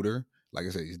bit older. Like I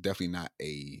said, he's definitely not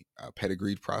a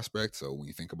pedigreed prospect. So when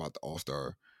you think about the All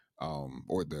Star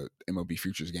or the MLB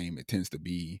Futures game, it tends to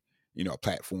be a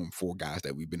platform for guys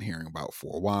that we've been hearing about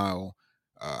for a while,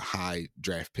 high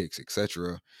draft picks,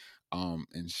 etc.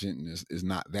 And Shenton is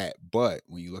not that. But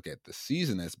when you look at the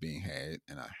season that's being had,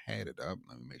 and I had it up,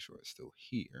 let me make sure it's still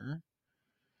here.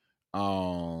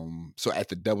 So at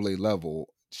the AA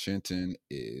level, Shenton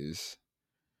is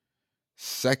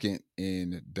second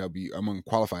in among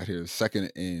qualified here,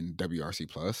 second in WRC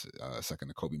plus, second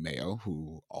to Kobe Mayo,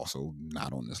 who also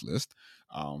not on this list.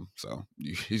 So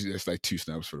he's just like two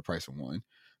snubs for the price of one.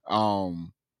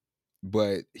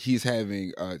 But he's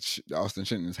having Austin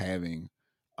Shenton is having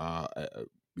a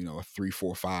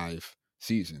 3.45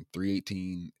 season.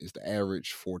 318 is the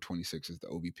average, 426 is the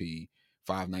OBP,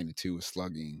 592 is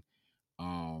slugging,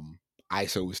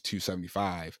 ISO is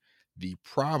 275. The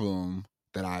problem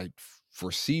that I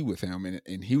foresee with him,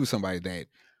 and he was somebody that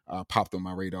popped on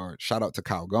my radar. Shout out to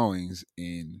Kyle Goings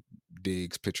in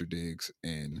Diggs, pitcher Diggs,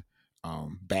 and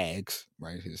Bags,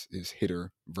 right? His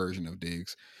hitter version of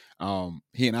Diggs.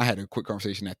 He and I had a quick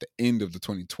conversation at the end of the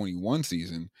 2021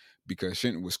 season because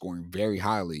Shenton was scoring very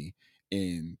highly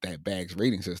in that Bags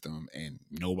rating system, and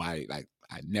nobody, like,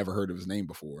 I never heard of his name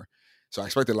before. So I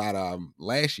expected a lot of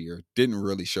last year. Didn't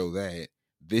really show that.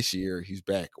 This year he's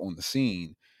back on the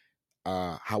scene.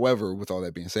 However, with all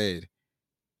that being said,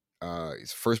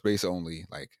 it's first base only.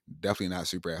 Like, definitely not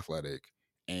super athletic.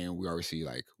 And we already see,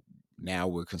 like, now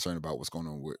we're concerned about what's going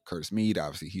on with Curtis Mead.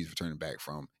 Obviously, he's returning back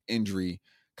from injury.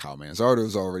 Kyle Manzardo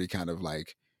is already kind of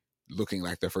like looking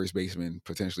like the first baseman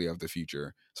potentially of the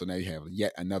future. So now you have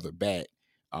yet another bat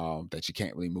that you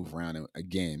can't really move around. And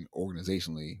again,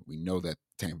 organizationally, we know that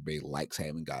Tampa Bay likes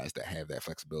having guys that have that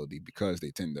flexibility because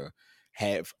they tend to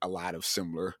have a lot of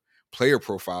similar player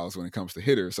profiles when it comes to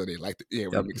hitters. So they like to be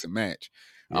able to mix and match.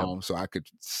 Yep. So I could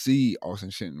see Austin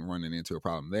Shenton running into a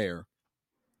problem there.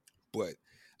 But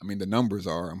I mean, the numbers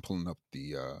are, I'm pulling up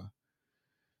the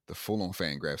full-on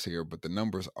fan graphs here, but the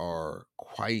numbers are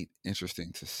quite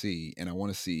interesting to see, and I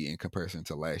want to see in comparison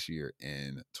to last year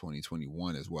in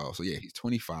 2021 as well. So yeah, he's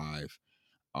 25.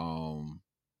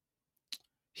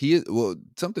 He is, well,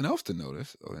 something else to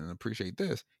notice, and appreciate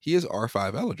this. He is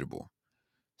R5 eligible.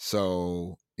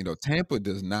 So, Tampa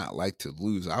does not like to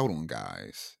lose out on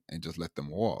guys and just let them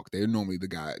walk. They're normally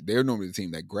the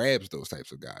team that grabs those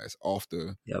types of guys off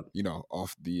the, Yep.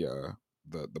 off the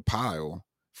pile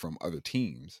from other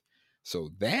teams. So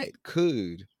that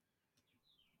could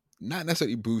not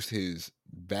necessarily boost his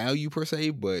value per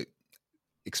se, but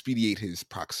expedite his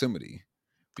proximity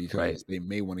Right. because they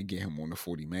may want to get him on the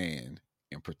 40 man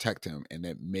and protect him. And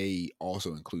that may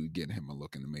also include getting him a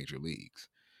look in the major leagues.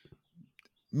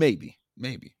 Maybe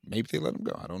they let him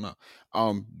go. I don't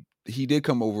know. He did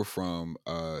come over from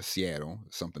Seattle.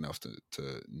 Something else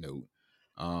to note.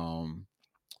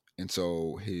 And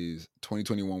so his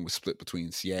 2021 was split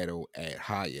between Seattle at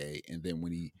high A, and then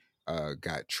when he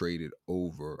got traded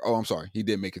over, oh, I'm sorry, he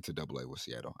did make it to Double A with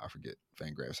Seattle. I forget.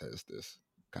 Fangraphs has this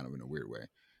kind of in a weird way.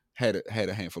 Had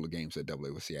a handful of games at Double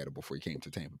A with Seattle before he came to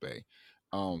Tampa Bay.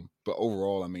 But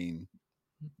overall, I mean,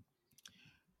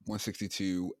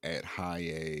 162 at high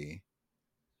A.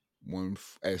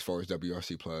 As far as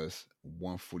WRC plus,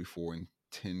 144 in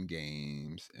 10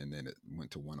 games, and then it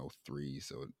went to 103.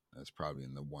 So that's probably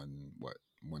in the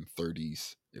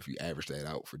 130s if you average that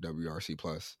out for WRC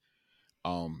plus.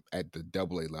 At the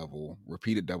AA level,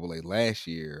 repeated AA last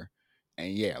year,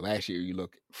 and yeah, last year you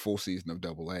look full season of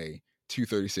AA,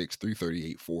 236,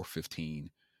 338, 415,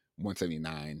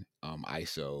 179,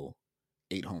 ISO,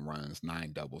 8 home runs,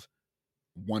 9 doubles,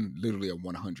 literally a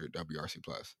 100 WRC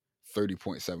plus,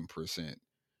 30.7%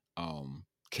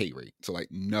 K rate. So like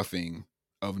nothing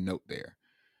of note there.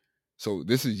 So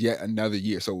this is yet another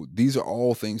year. So these are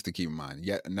all things to keep in mind.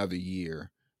 Yet another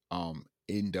year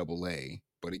in AA.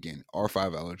 But again,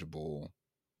 R5 eligible,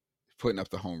 putting up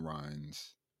the home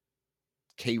runs.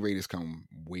 K rate has come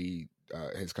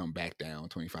back down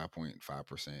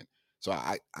 25.5%. So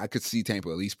I could see Tampa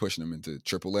at least pushing them into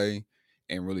AAA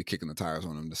and really kicking the tires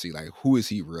on him to see like who is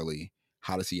he really?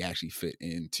 How does he actually fit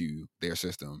into their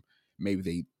system? Maybe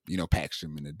they, package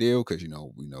him in a deal because we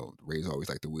know Rays always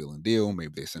like the wheel and deal.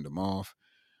 Maybe they send him off.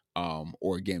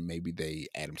 Or again, maybe they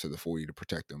add him to the 40 to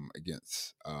protect him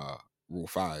against Rule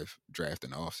 5 draft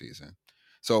in the offseason.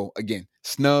 So again,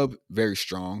 snub, very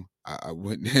strong. I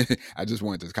wouldn't. I just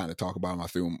wanted to kind of talk about him. I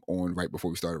threw him on right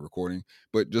before we started recording,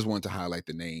 but just wanted to highlight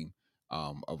the name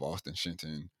of Austin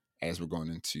Shenton as we're going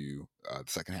into the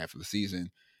second half of the season.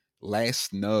 Last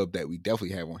snub that we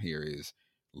definitely have on here is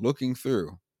looking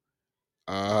through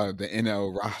the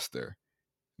NL roster.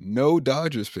 No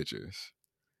Dodgers pitchers.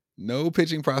 No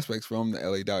pitching prospects from the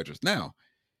LA Dodgers. Now,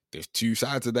 there's two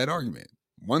sides of that argument.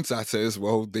 One side says,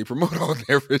 well, they promote all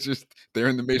their pitchers. They're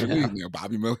in the major leagues.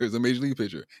 Bobby Miller is a major league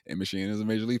pitcher, and Machine is a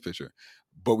major league pitcher.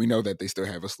 But we know that they still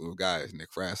have a slew of guys: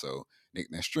 Nick Frasso,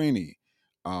 Nick Nastrini,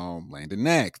 Landon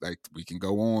Knack. Like we can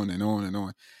go on and on and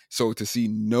on. So to see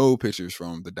no pitchers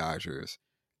from the Dodgers,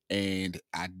 and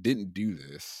I didn't do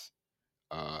this,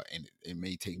 and it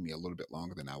may take me a little bit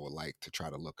longer than I would like to try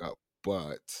to look up,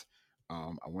 but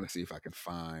I want to see if I can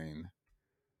find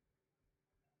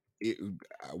it.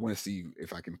 I want to see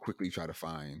if I can quickly try to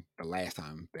find the last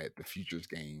time that the Futures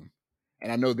game,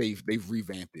 and I know they've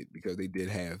revamped it because they did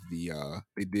have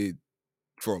they did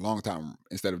for a long time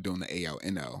instead of doing the AL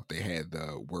NL, they had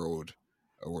the World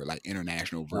or like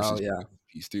international Oh versus yeah.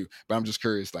 piece too. But I'm just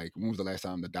curious, like when was the last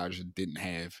time the Dodgers didn't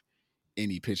have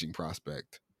any pitching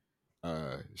prospect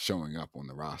showing up on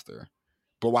the roster?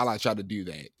 But while I try to do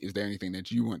that, is there anything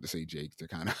that you want to say, Jake, to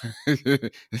kind of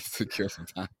to kill some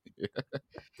time?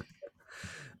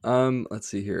 Let's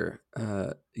see here.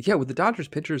 Yeah, with the Dodgers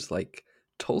pitchers, like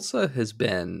Tulsa has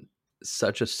been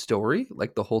such a story,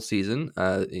 like the whole season.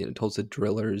 Tulsa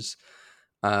Drillers,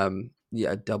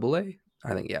 yeah, double A.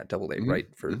 I think yeah, double A, Mm-hmm. right,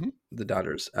 for Mm-hmm. the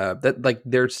Dodgers. That like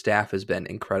their staff has been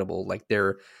incredible. Like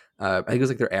their I think it was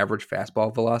like their average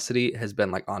fastball velocity has been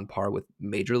like on par with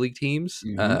major league teams.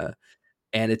 Mm-hmm.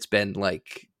 And it's been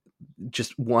like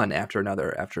just one after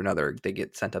another after another. They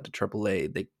get sent up to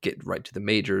AAA. They get right to the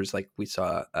majors. Like we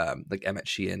saw, like Emmett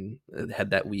Sheehan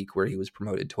had that week where he was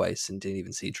promoted twice and didn't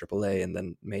even see AAA, and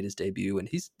then made his debut, and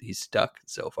he's stuck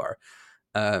so far.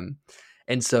 Um,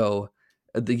 and so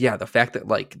the fact that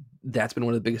like that's been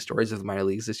one of the biggest stories of the minor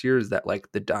leagues this year is that like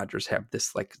the Dodgers have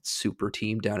this like super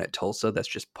team down at Tulsa that's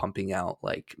just pumping out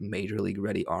like major league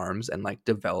ready arms and like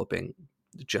developing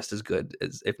just as good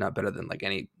as if not better than like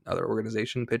any other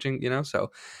organization pitching,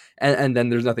 so and then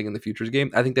there's nothing in the futures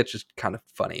game. I think that's just kind of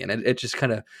funny, and it just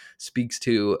kind of speaks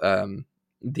to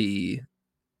the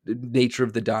nature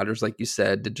of the Dodgers, like you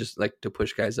said, to just like to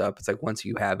push guys up. It's like once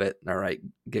you have it, all right,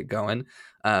 get going.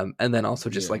 And then also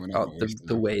just Yeah, like we're not gonna waste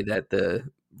the time. way that the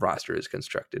roster is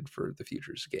constructed for the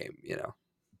futures game.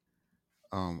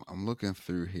 I'm looking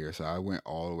through here, so I went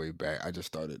all the way back. I just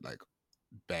started like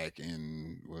back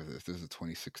in what is this? This is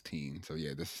 2016. So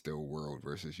yeah, this is still World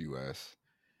versus US.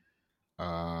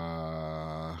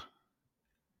 Now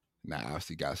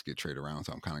obviously guys get traded around,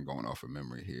 so I'm kind of going off of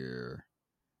memory here.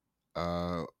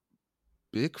 Uh,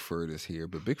 Bigford is here,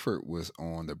 but Bigford was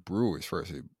on the Brewers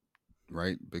first,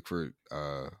 right?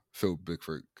 Phil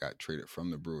Bigford got traded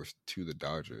from the Brewers to the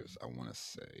Dodgers. I want to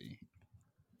say,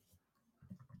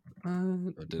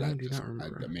 or did I I do just? not I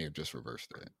remember. may have just reversed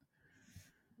that.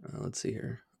 Let's see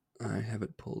here. I have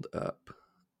it pulled up,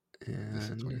 This is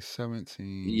and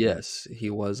 2017. yes, he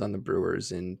was on the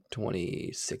Brewers in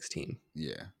 2016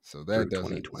 Yeah, so that through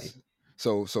doesn't. 2020.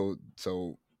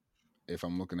 So if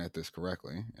I'm looking at this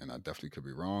correctly, and I definitely could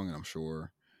be wrong, and I'm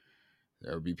sure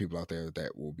there will be people out there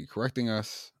that will be correcting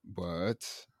us, but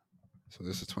so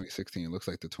this is 2016. It looks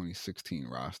like the 2016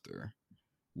 roster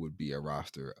would be a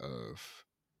roster of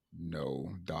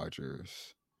no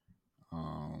Dodgers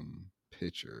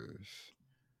pitchers.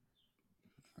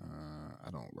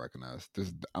 I don't recognize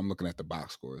this. I'm looking at the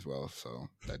box score as well, so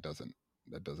that doesn't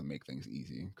that doesn't make things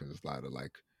easy because it's a lot of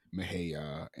like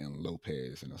Mejia and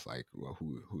Lopez, and it's like, well,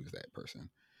 who is that person?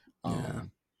 Yeah.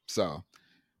 So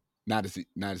not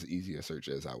as easy a search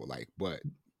as I would like, but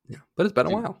Yeah. But it's been a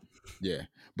dude, while. yeah.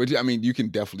 But I mean, you can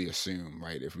definitely assume,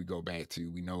 right? If we go back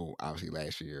to, we know obviously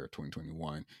last year,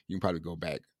 2021, you can probably go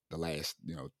back the last,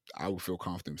 I would feel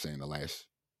confident saying the last,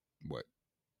 what,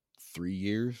 3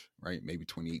 years, right? Maybe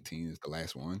 2018 is the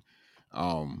last one,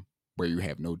 where you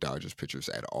have no Dodgers pitchers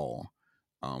at all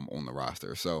on the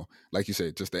roster. So, like you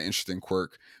said, just an interesting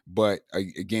quirk. But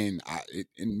again,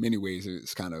 in many ways,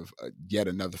 it's kind of yet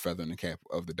another feather in the cap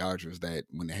of the Dodgers that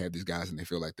when they have these guys and they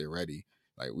feel like they're ready,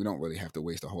 like we don't really have to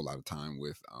waste a whole lot of time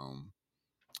with,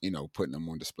 putting them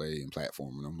on display and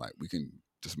platforming them. Like we can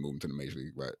just move them to the major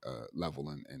league level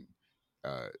and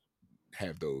uh,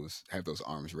 have those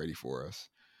arms ready for us.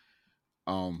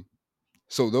 Um,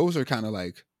 so those are kind of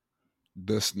like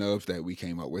the snubs that we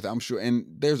came up with. I'm sure, and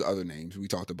there's other names we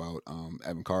talked about.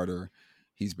 Evan Carter,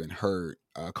 he's been hurt.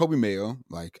 Kobe Mayo,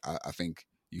 like I think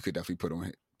you could definitely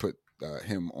put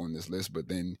him on this list, but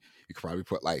then you could probably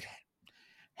put like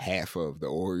half of the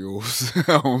Orioles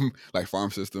like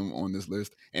farm system on this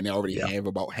list, and they already Yeah. have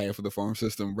about half of the farm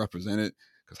system represented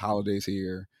because Holiday's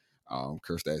here,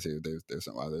 Kerstad's here. There's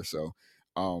some others. So,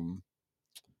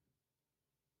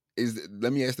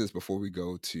 let me ask this before we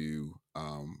go to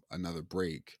another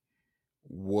break.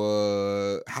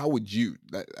 How would you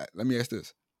let me ask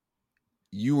this?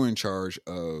 You were in charge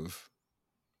of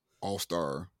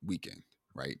All-Star Weekend,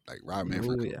 right? Like Rob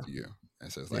Manfred Oh comes yeah. to you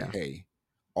and says like, Yeah. "Hey,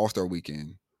 All-Star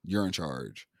Weekend, you're in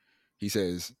charge." He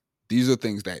says these are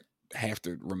things that have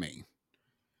to remain.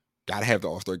 Got to have the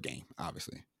All-Star game,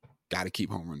 obviously. Got to keep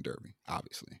home run derby,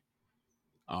 obviously.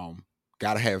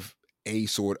 Got to have a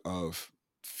sort of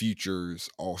futures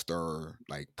All-Star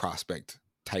like prospect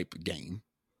type game.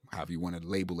 However you want to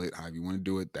label it, however you want to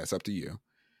do it, that's up to you.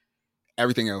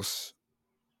 Everything else,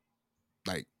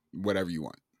 like whatever you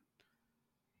want.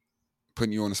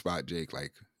 Putting you on the spot, Jake,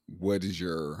 like what is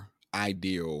your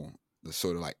ideal, the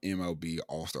sort of like MLB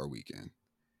All-Star weekend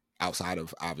outside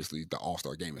of obviously the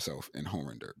All-Star game itself and home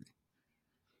run derby?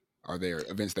 Are there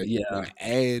events that you Yeah. want to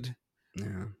add?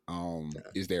 Yeah.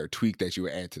 Is there a tweak that you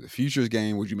would add to the futures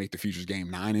game? Would you make the futures game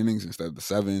 9 innings instead of the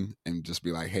 7 and just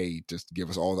be like, hey, just give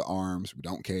us all the arms. We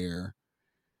don't care.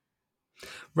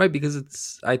 Right,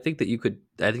 because I think you could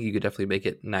definitely make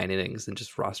it 9 innings and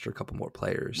just roster a couple more Right.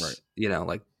 players.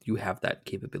 Like you have that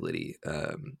capability.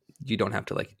 You don't have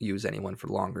to like use anyone for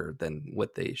longer than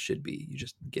what they should be. You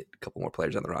just get a couple more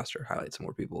players on the roster, highlight some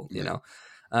more people. Yeah.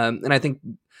 And I think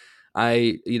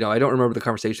I don't remember the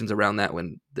conversations around that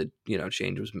when the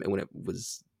change was when it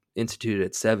was instituted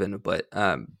at 7, but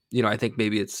I think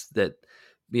maybe it's that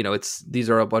these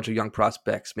are a bunch of young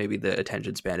prospects. Maybe the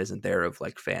attention span isn't there of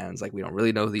like fans. Like we don't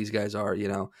really know who these guys are,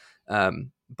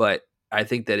 but I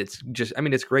think that it's just, I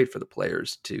mean, it's great for the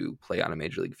players to play on a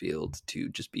major league field, to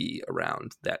just be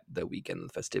around the weekend,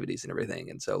 the festivities and everything.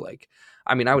 And so like,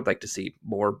 I mean, I would like to see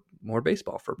more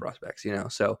baseball for prospects,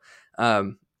 so,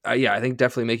 yeah, I think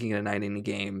definitely making it a 9 inning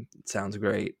game sounds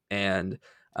great. And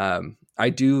I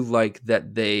do like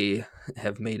that they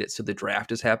have made it so the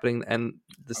draft is happening and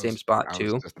the same spot I was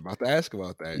too. just about to ask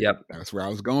about that. Yep. That's where I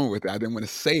was going with it. I didn't want to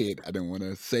say it. But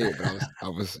I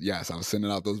was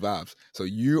sending out those vibes. So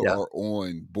you Yeah. are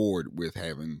on board with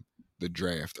having the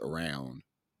draft around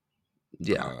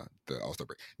Yeah. the All-Star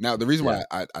break. Now, the reason Yeah.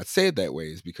 why I say it that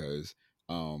way is because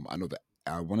I know that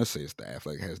I want to say it's the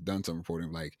Athletic has done some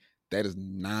reporting like that is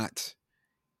not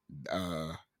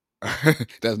uh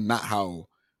that's not how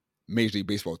Major League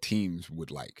Baseball teams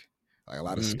would like. Like a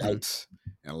lot of Hmm. scouts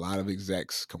and a lot of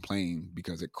execs complain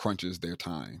because it crunches their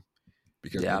time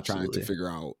because Yeah, they're trying to absolutely. figure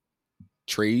out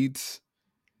trades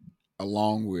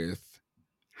along with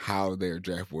how their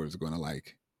draft board is going to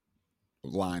like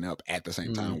line up at the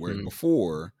same time. Where Hmm.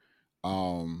 before,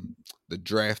 the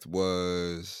draft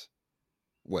was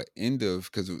what end of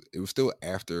because it was still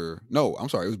after. No, I'm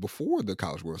sorry, it was before the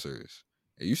College World Series.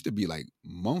 It used to be like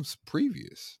months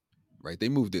previous, right? They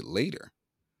moved it later.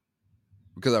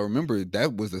 Because I remember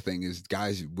that was the thing is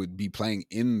guys would be playing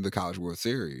in the College World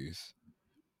Series,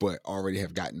 but already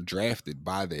have gotten drafted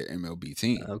by their MLB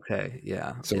team. Okay.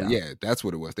 Yeah. So Yeah. yeah, that's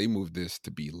what it was. They moved this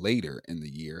to be later in the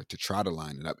year to try to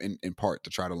line it up, in part to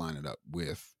try to line it up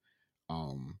with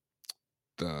um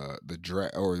the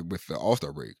draft or with the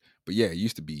All-Star break. But yeah, it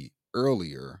used to be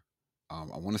earlier. I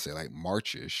want to say like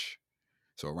Marchish.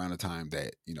 So around the time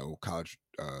that, college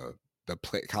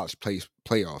college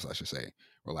playoffs, I should say,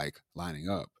 were like lining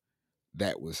up,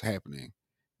 that was happening.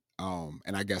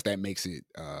 And I guess that makes it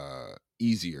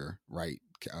easier, right?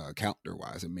 Calendar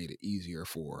wise, it made it easier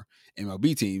for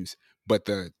MLB teams But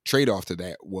the trade-off to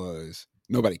that was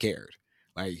nobody cared.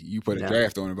 Like, you put a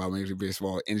draft on about Major League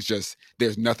Baseball, and it's just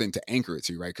there's nothing to anchor it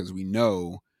to, right? Because we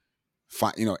know,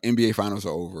 NBA finals are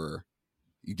over.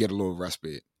 You get a little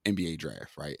respite. NBA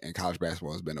draft, right? And college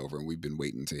basketball has been over, and we've been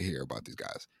waiting to hear about these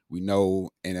guys. We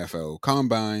know NFL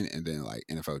combine, and then like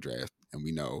NFL draft, and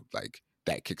we know like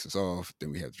that kicks us off.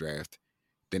 Then we have draft.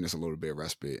 Then it's a little bit of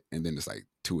respite, and then it's like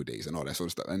 2-a-days and all that sort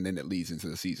of stuff, and then it leads into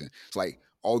the season. It's like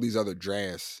all these other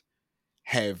drafts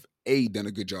have done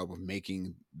a good job of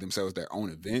making themselves their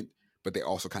own event, but they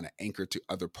also kind of anchor to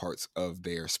other parts of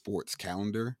their sports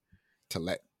calendar to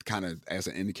let kind of as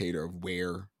an indicator of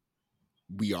where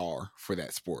we are for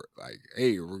that sport. Like,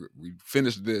 hey, we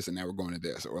finished this and now we're going to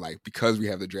this, or like because we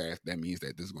have the draft, that means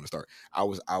that this is going to start. I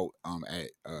was out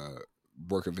at a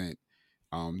work event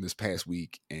this past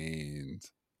week, and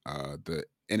the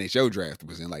NHL draft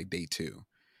was in like day 2.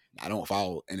 I don't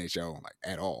follow NHL like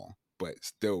at all, but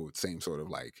still same sort of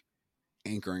like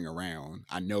anchoring around.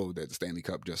 I know that the Stanley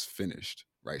Cup just finished,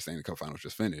 right? Stanley Cup Finals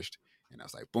just finished, and I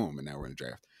was like, boom, and now we're in the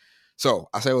draft. So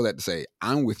I say all that to say,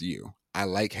 I'm with you. I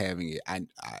like having it.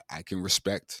 I can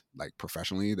respect like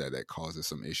professionally that causes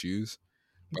some issues,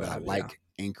 but I like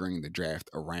anchoring the draft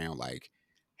around like,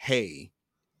 hey,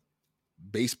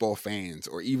 baseball fans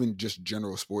or even just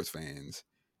general sports fans,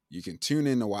 you can tune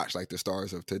in to watch like the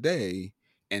stars of today,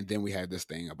 and then we have this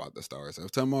thing about the stars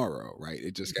of tomorrow, right?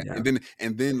 It just got,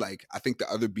 and then like I think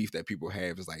the other beef that people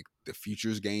have is like the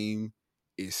futures game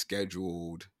is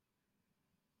scheduled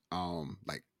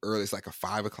like early. It's like a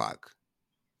 5 o'clock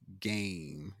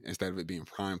game instead of it being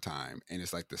prime time, and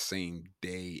it's like the same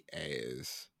day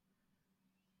as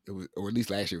it was, or at least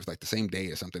last year it was like the same day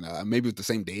or something. Maybe it was the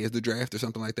same day as the draft or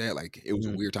something like that. Like it was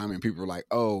a weird time, and people were like,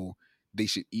 "Oh, they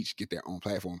should each get their own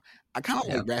platform." I kind of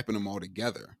like wrapping them all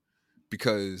together,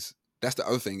 because that's the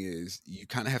other thing is you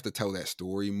kind of have to tell that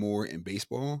story more in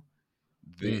baseball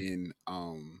than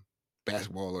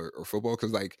basketball or football.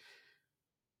 Because like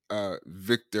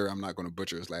Victor, I'm not going to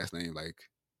butcher his last name. Like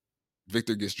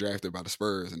Victor gets drafted by the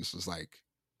Spurs, and it's just like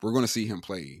we're going to see him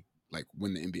play like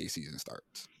when the NBA season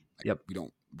starts. Like,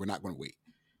 we're not going to wait.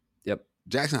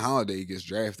 Jackson Holiday gets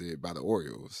drafted by the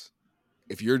Orioles.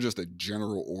 If you're just a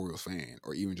general Orioles fan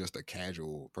or even just a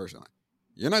casual person, like,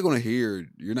 you're not going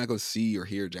to see or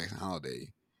hear Jackson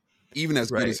Holiday, even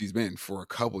as good as he's been for a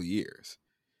couple of years.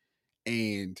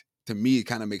 And to me, it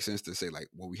kind of makes sense to say like,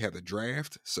 well, we have the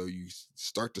draft, so you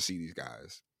start to see these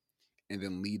guys, and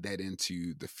then lead that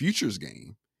into the futures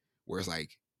game, where it's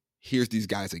like, here's these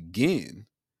guys again,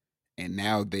 and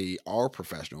now they are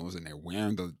professionals, and they're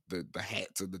wearing the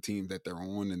hats of the team that they're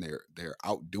on, and they're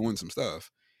out doing some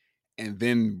stuff. And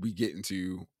then we get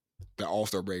into the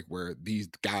All-Star break where these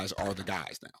guys are the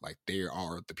guys now. Like, they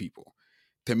are the people.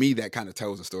 To me, that kind of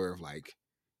tells a story of like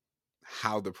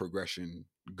how the progression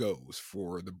goes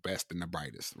for the best and the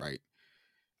brightest, right?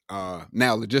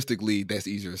 Now logistically, that's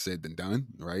easier said than done,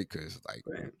 right? Because like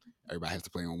everybody has to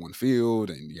play on one field,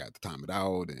 and you have to time it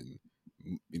out, and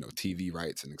TV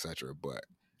rights and etc. But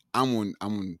I'm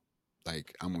on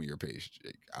your page,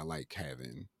 Jake. I like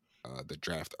having the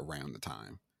draft around the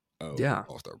time of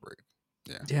All-Star break.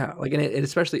 Like, and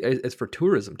especially it's for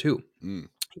tourism too.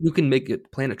 You can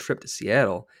plan a trip to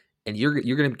Seattle, and you're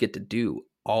going to get to do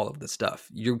all of the stuff.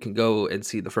 You can go and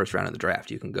see the first round of the draft.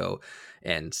 You can go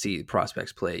and see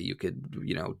prospects play. You could,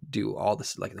 do all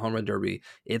this, like the home run derby.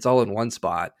 It's all in one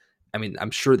spot. I mean,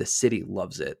 I'm sure the city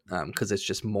loves it because it's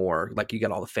just more like you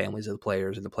got all the families of the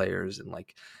players and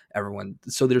like everyone.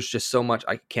 So there's just so much.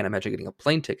 I can't imagine getting a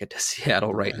plane ticket to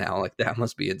Seattle right now. Like that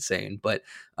must be insane. But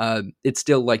it's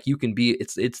still like you can be.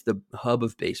 It's the hub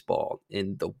of baseball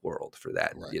in the world for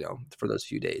that. For those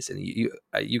few days, and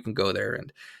you can go there.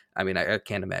 And I mean, I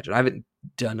can't imagine. I haven't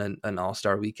done an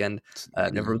All-Star weekend.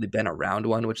 I've never really been around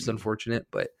one, which is unfortunate,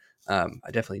 but. I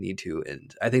definitely need to,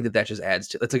 and I think that just adds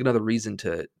to. That's like another reason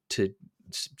to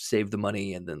save the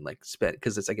money and then like spend,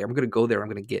 because it's like I'm going to go there. I'm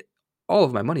going to get all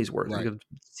of my money's worth. I'm going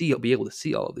to be able to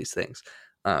see all of these things.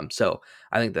 So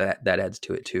I think that adds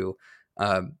to it too.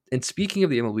 And speaking of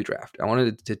the MLB draft, I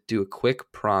wanted to do a quick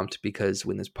prompt because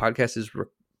when this podcast is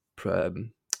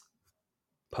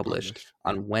published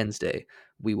on Wednesday,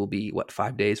 we will be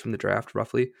 5 days from the draft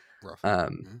roughly.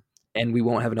 And we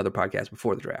won't have another podcast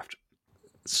before the draft.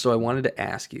 So I wanted to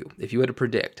ask you, if you had to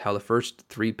predict how the first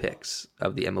 3 picks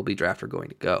of the MLB draft are going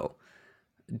to go,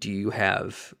 do you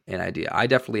have an idea? I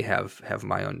definitely have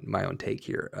my own take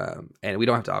here, and we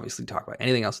don't have to obviously talk about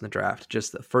anything else in the draft.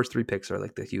 Just the first 3 picks are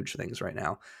like the huge things right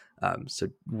now. So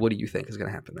what do you think is going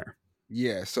to happen there?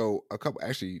 Yeah, so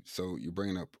so you're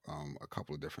bringing up a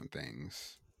couple of different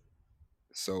things.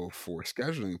 So for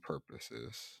scheduling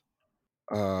purposes,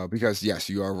 Because yes,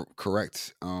 you are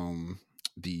correct.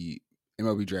 The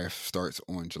MLB draft starts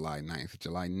on July 9th.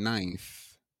 July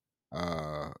 9th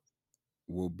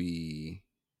will be,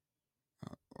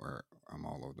 or I'm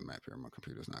all over the map here. My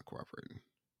computer's not cooperating.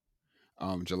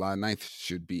 July 9th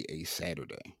should be a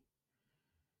Saturday.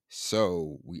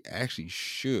 So we actually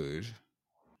should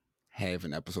have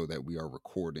an episode that we are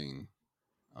recording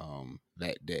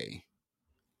that day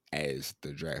as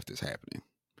the draft is happening.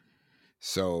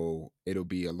 So it'll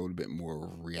be a little bit more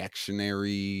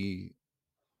reactionary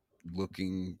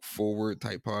looking forward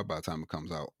type pod by the time it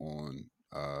comes out on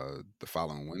the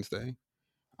following Wednesday.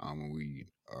 We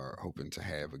are hoping to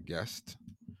have a guest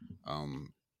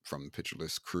from the Pitcher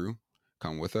List crew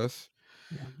come with us.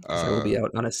 Yeah, because I will be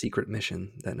out on a secret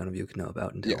mission that none of you can know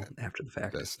about Yeah, until after the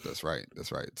fact. that's right.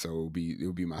 That's right. So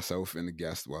it'll be myself and the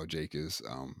guest while Jake is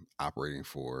operating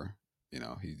for,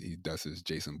 he does his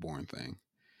Jason Bourne thing.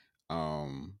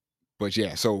 But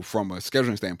yeah, so from a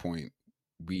scheduling standpoint,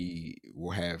 we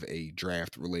will have a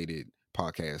draft related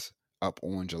podcast up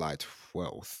on July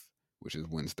 12th, which is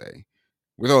Wednesday.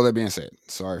 With all that being said,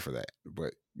 sorry for that,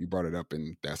 but you brought it up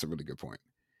and that's a really good point.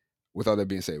 With all that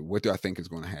being said, what do I think is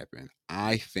going to happen?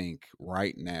 I think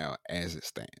right now, as it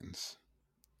stands,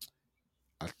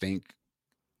 I think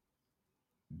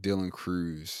Dylan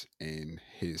Cruz and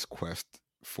his quest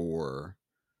for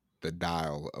the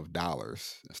dial of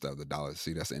dollars instead of the dollar.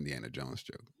 See, that's Indiana Jones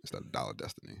joke. Instead of dollar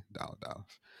destiny, dollar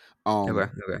dollars.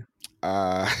 Okay.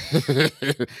 Uh,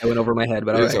 I went over my head,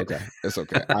 but all it's right. okay. It's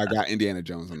okay. I got Indiana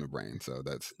Jones on the brain, so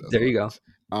that's There all you it go.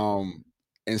 is.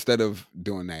 Instead of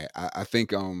doing that, I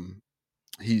think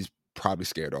he's probably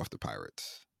scared off the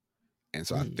Pirates, and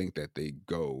so I think that they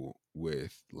go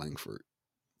with Langford.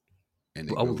 And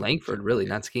they go Langford, really, yeah.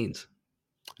 not Skeens.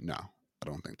 No, I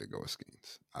don't think they go with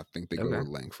Skeens. I think they Okay. go with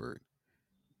Langford.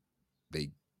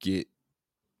 They get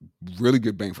really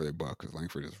good bang for their buck because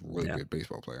Langford is a really good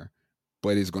baseball player,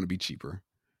 but it's going to be cheaper,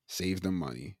 save them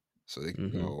money, so they can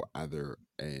go either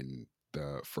in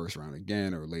the first round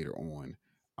again or later on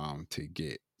to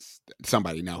get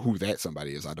somebody. Now, who that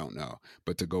somebody is, I don't know,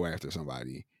 but to go after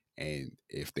somebody, and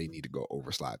if they need to go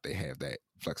over slot, they have that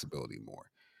flexibility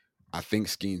more. I think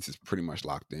Skeens is pretty much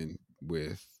locked in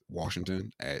with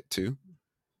Washington at 2,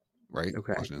 right?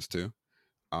 Okay. Washington's 2.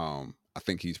 I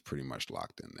think he's pretty much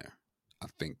locked in there. I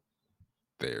think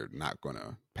they're not going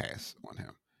to pass on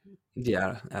him.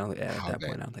 Yeah, at that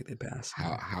point, I don't think they pass.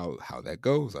 How that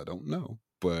goes, I don't know,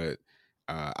 but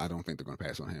I don't think they're going to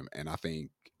pass on him, and I think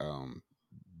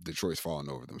Detroit's falling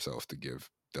over themselves to give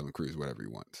Dylan Cruz whatever he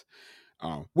wants.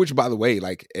 Which, by the way,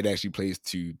 like it actually plays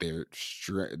to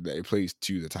it plays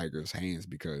to the Tigers' hands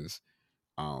because,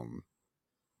 I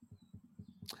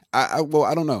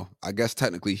don't know. I guess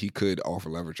technically he could offer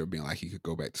leverage of being like he could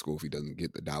go back to school if he doesn't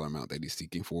get the dollar amount that he's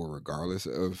seeking for, regardless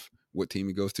of what team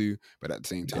he goes to. But at the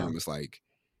same time, it's like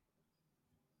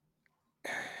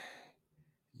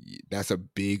that's a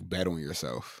big bet on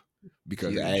yourself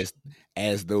because Huge.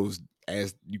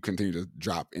 as you continue to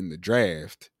drop in the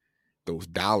draft, those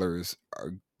dollars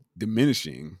are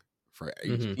diminishing for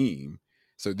each team.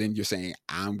 So then you're saying,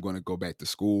 I'm going to go back to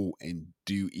school and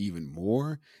do even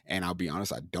more. And I'll be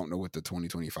honest, I don't know what the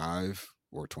 2025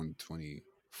 or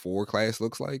 2024 class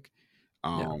looks like.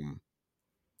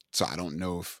 So I don't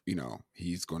know if,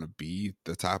 he's going to be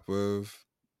the top of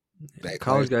that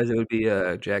college class. guys, it would be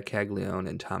Jack Caglione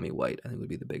and Tommy White. I think would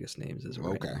be the biggest names as of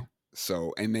right now.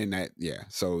 So, and then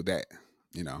so that,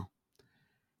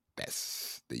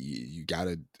 that's you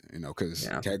gotta, because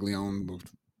Caglione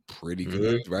looked pretty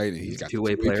good, right? And he's got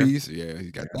two-way the two-way player. piece. Yeah,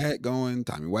 he's got that going.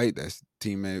 Tommy White, that's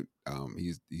teammate.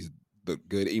 He's looked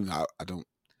good. Even though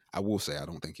I will say I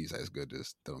don't think he's as good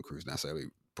as Dylan Cruz necessarily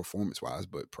performance wise,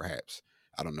 but perhaps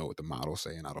I don't know what the model's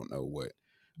saying. I don't know what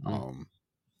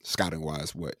scouting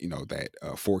wise what that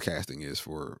forecasting is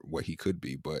for what he could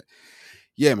be. But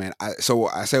yeah, man. So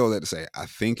I say all that to say I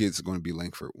think it's going to be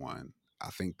Langford 1. I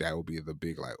think that will be the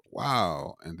big like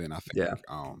wow, and then I think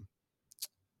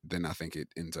it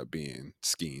ends up being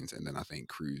Skeens, and then I think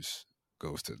Cruz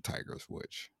goes to the Tigers,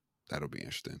 which that'll be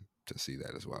interesting to see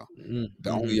that as well. The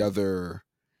only other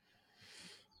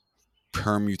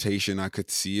permutation I could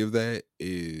see of that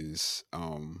is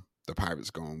the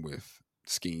Pirates going with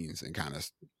Skeens and kind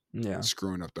of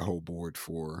screwing up the whole board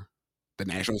for the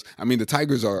Nationals. I mean, the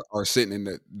Tigers are sitting in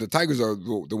the Tigers are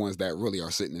the ones that really are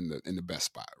sitting in the best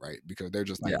spot, right? Because they're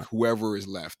just like whoever is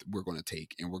left, we're going to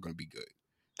take and we're going to be good.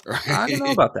 Right? I don't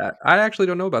know about that. I actually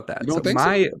don't know about that. You don't think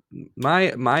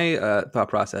my thought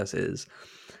process is,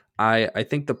 I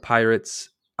think the Pirates.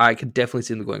 I could definitely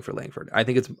see them going for Langford. I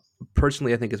think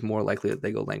it's more likely that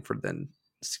they go Langford than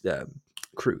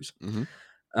Cruz.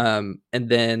 And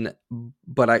then,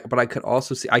 but I could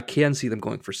also see, I can see them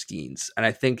going for Skeens, and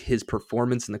I think his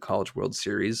performance in the College World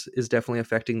Series is definitely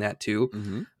affecting that too.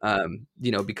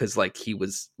 Mm-hmm. Because like he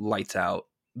was lights out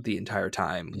the entire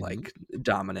time, Mm-hmm. like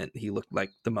dominant. He looked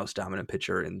like the most dominant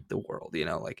pitcher in the world,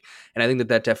 like, and I think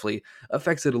that definitely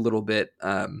affects it a little bit.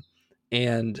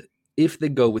 And if they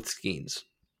go with Skeens,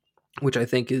 which I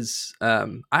think is,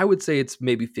 I would say it's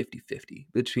maybe 50-50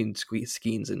 between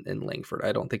Skeens and Langford.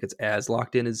 I don't think it's as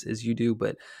locked in as you do,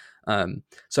 but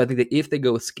so I think that if they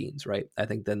go with Skeens, right, I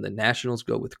think then the Nationals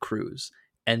go with Cruz.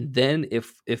 And then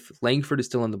if Langford is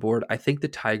still on the board, I think the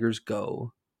Tigers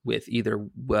go with either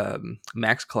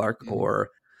Max Clark Mm-hmm. or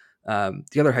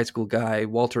the other high school guy,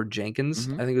 Walter Jenkins,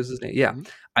 Mm-hmm. I think was his name. Yeah, Mm-hmm.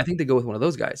 I think they go with one of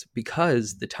those guys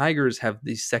because the Tigers have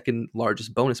the second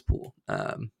largest bonus pool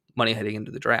money heading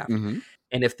into the draft. Mm-hmm.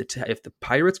 And if the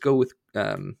Pirates go with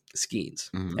Skeens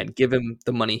Mm-hmm. and give him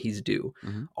the money he's due,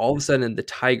 Mm-hmm. all of a sudden the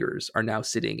Tigers are now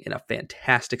sitting in a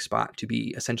fantastic spot to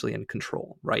be essentially in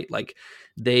control, right? Like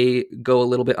they go a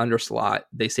little bit under slot,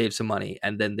 they save some money,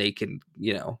 and then they can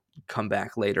come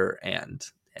back later and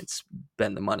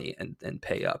spend the money and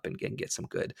pay up and get some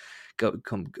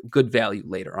good value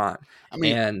later on. I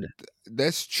mean, And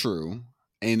that's true.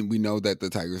 And we know that the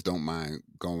Tigers don't mind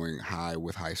going high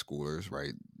with high schoolers,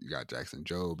 right? You got Jackson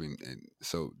Jobe, and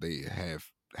so they have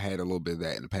had a little bit of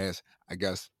that in the past. I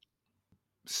guess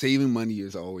saving money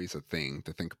is always a thing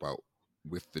to think about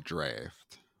with the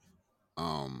draft.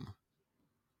 Um,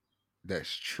 that's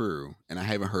true. And I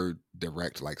haven't heard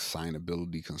direct like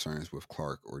signability concerns with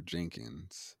Clark or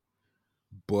Jenkins,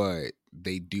 but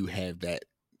they do have that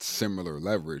similar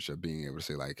leverage of being able to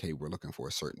say like, hey, we're looking for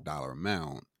a certain dollar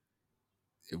amount.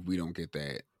 If we don't get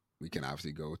that, we can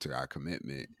obviously go to our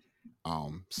commitment.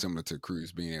 Similar to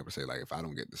Cruz being able to say like, if I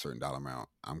don't get the certain dollar amount,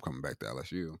 I'm coming back to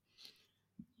LSU.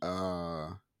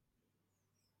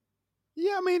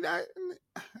 Yeah, I mean, I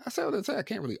say what I say. I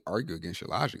can't really argue against your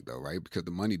logic though, right? Because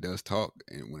the money does talk,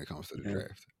 and when it comes to the yeah.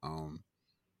 draft.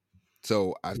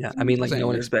 So I Yeah, see I what mean, you're like no saying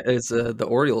one there. expect. It's the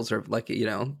Orioles are like I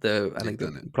They've think they're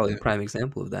done it. probably Yeah, the prime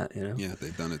example of that. yeah,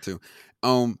 they've done it too.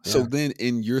 So Yeah, then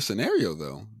in your scenario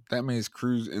though, that means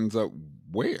Cruz ends up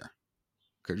where?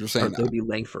 Because you're or saying, it would be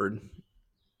Langford.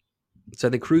 So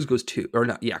I think Cruz goes two, or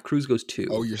not? Yeah, Cruz goes oh, two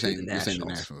you're to the saying the Nationals.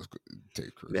 Nationals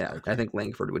take Cruz. Yeah, I Okay, think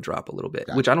Langford would drop a little bit,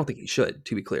 which gotcha. I don't think he should.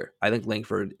 To be clear, I think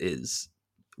Langford is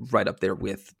right up there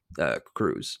with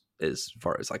Cruz as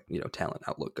far as like talent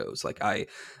outlook goes. Like I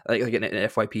like in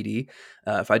FYPD,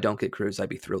 if I don't get Cruz, I'd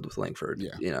be thrilled with Langford.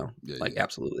 Yeah, yeah, Like yeah,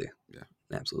 absolutely, yeah.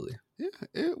 absolutely. Yeah,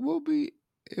 it will be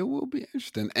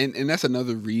interesting. And that's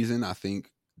another reason I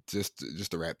think just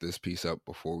to wrap this piece up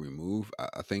before we move,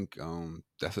 I think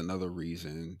that's another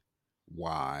reason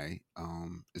why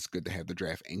it's good to have the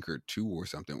draft anchored to or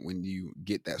something when you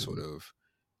get that sort Mhm. of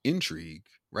intrigue,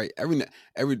 right? Every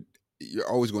you're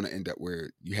always going to end up where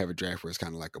you have a draft where it's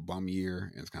kind of like a bum year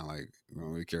and it's kind of like you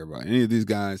don't really care about any of these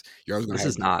guys. You're always going to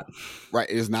This have is not. right.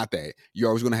 It's not that. You're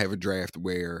always going to have a draft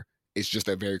where it's just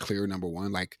a very clear number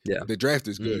one. Like Yeah. the draft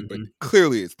is good, but Hmm.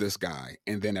 clearly it's this guy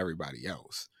and then everybody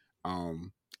else.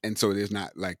 And so there's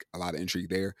not like a lot of intrigue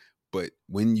there. But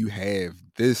when you have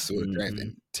this sort of draft,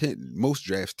 Hmm. and most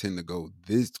drafts tend to go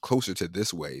this closer to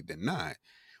this way than not,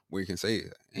 where you can say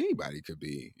anybody could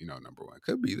be, number one.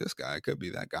 Could be this guy, could be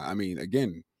that guy. I mean,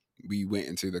 again, we went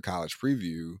into the college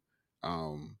preview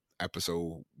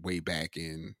episode way back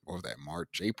in what was that,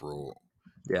 March, April,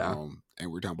 Yeah.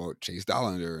 and we're talking about Chase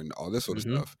Dollander and all this sort of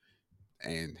Hmm. stuff.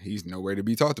 And he's nowhere to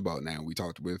be talked about now. We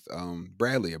talked with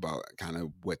Bradley about kind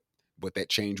of what that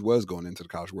change was going into the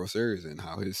College World Series and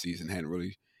how his season hadn't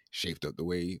really shaped up the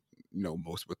way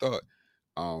most would thought.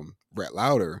 Brett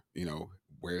Lauder,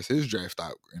 where's his draft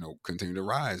stock, continue to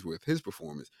rise with his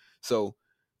performance. So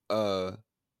uh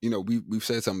we've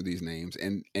said some of these names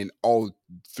and all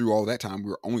through all that time we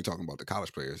were only talking about the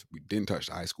college players. We didn't touch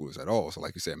the high schoolers at all. So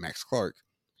like you said, Max Clark,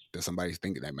 does somebody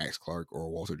think that Max Clark or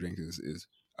Walter Jenkins is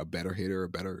a better hitter, a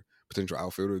better potential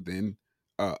outfielder than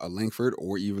a Langford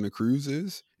or even a Cruz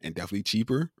is, and definitely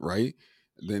cheaper, right,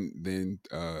 than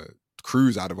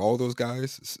Cruz out of all those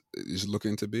guys is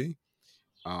looking to be.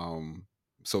 um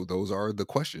so those are the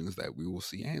questions that we will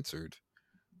see answered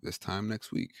this time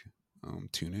next week.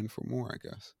 Tune in for more, I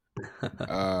guess.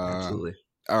 Uh, Absolutely.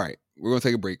 all right, we're gonna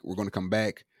take a break. We're gonna come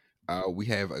back. We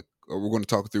have we're gonna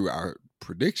talk through our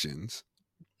predictions,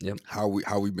 Yep. how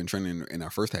we've been trending in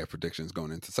our first half predictions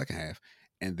going into second half,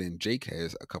 and then Jake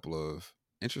has a couple of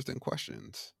interesting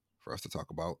questions for us to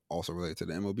talk about, also related to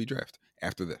the MLB draft.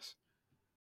 After this,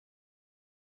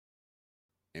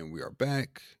 and we are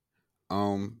back.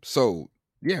 So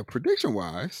yeah, prediction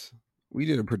wise, we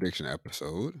did a prediction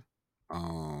episode.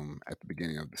 at the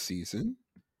beginning of the season,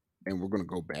 and we're going to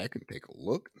go back and take a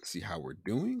look and see how we're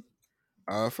doing.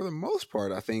 For the most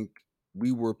part, I think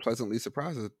we were pleasantly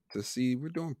surprised to see we're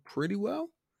doing pretty well.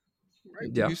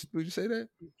 Right? Yeah, Would you say that?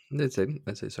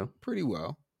 I'd say so. Pretty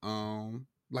well.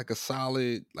 Like a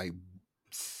solid like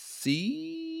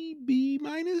C B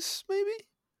minus maybe.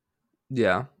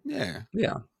 Yeah, Yeah.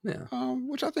 yeah, yeah.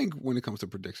 Which I think when it comes to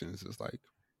predictions is like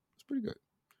it's pretty good.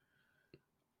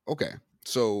 Okay,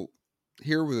 so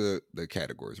here were the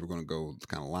categories. We're going to go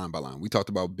kind of line by line. We talked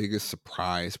about biggest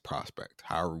surprise prospect,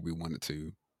 however we wanted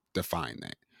to define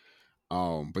that.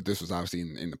 But this was obviously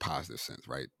in the positive sense,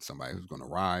 right? Somebody who's going to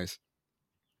rise.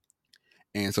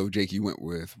 And so, Jake, you went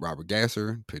with Robert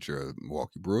Gasser, pitcher of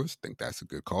Milwaukee Brewers. Think that's a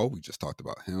good call. We just talked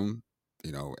about him,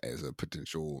 as a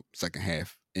potential second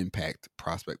half impact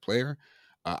prospect player.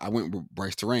 I went with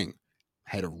Bryce Terang.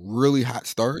 Had a really hot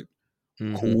start.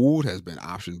 Mm-hmm. Cooled, has been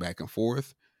optioned back and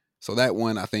forth. So that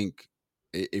one, I think,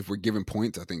 if we're giving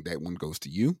points, I think that one goes to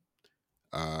you.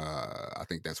 I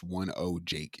think that's 1-0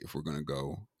 Jake if we're gonna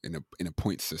go in a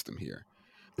point system here.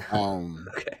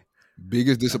 Okay.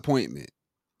 Biggest disappointment.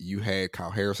 You had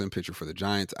Kyle Harrison, pitcher for the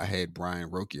Giants. I had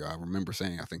Brian Rocchio. I remember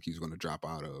saying I think he's going to drop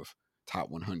out of top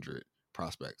 100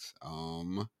 prospects.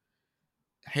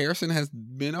 Harrison has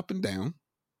been up and down.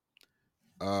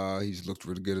 He's looked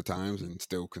really good at times and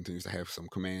still continues to have some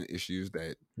command issues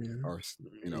that are,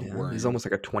 Yeah, he's worrying. almost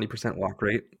like a 20% walk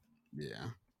rate. Yeah.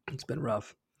 It's been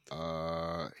rough.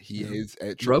 He is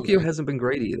at Rocchio AAA. hasn't been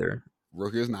great either.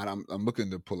 Rocchio's not. I'm looking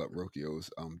to pull up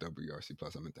Rocchio's WRC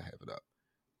plus. I meant to have it up.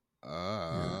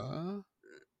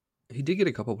 He did get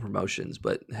a couple promotions,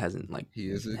 but hasn't He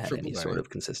is at had any AAA. sort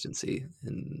of consistency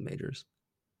in majors.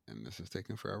 And this is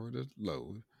taking forever to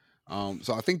load.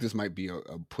 So I think this might be a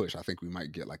push. I think we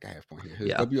might get like a half point here.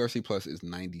 His WRC plus is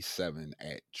 97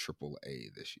 at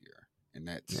AAA this year, and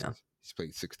that's he's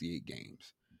played 68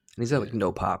 games. And he's had like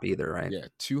no pop either, right? Yeah,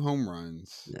 2 home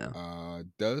runs. Yeah.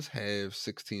 Does have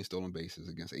 16 stolen bases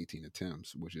against 18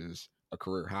 attempts, which is a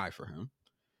career high for him.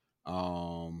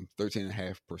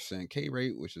 13.5% K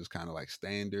rate, which is kind of like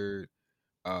standard.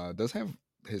 Does have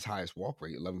his highest walk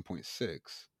rate, 11.6.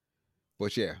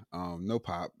 But yeah, no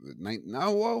pop.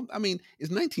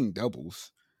 It's 19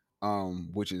 doubles,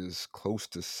 which is close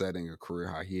to setting a career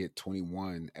high. He had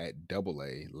 21 at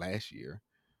AA last year.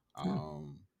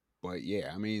 But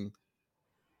yeah, I mean,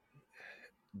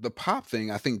 the pop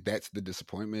thing, I think that's the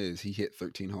disappointment is he hit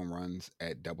 13 home runs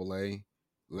at AA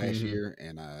last year,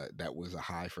 and that was a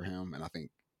high for him. And I think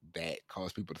that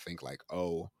caused people to think like,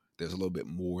 oh, there's a little bit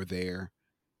more there.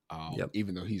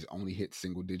 Even though he's only hit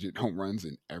single digit home runs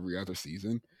in every other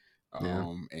season.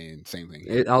 And same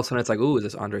thing. All of a sudden it's like, ooh, is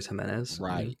this Andres Jimenez?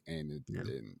 Right. And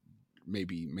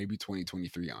maybe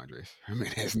 2023 Andres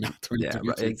Jimenez, not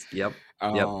 2022. Yeah,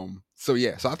 right. So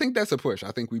yeah, so I think that's a push.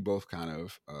 I think we both kind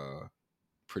of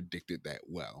predicted that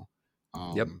well.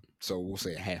 So we'll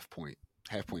say a half point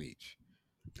each.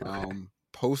 Okay.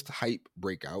 Post hype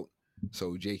breakout.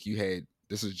 So Jake, you had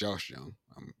this is Josh Young.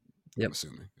 I'm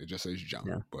assuming it just says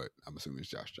Young, but I'm assuming it's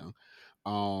Josh Young.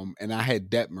 And I had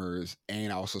Detmers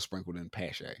and I also sprinkled in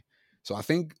Pache. So I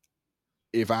think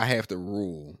if I have to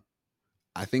rule,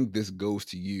 I think this goes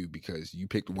to you because you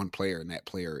picked one player and that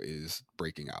player is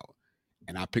breaking out.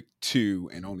 And I picked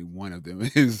 2 and only one of them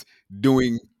is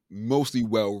doing mostly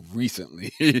well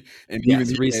recently. And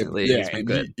recently it's been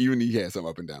good. Even he had some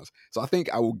up and downs. So I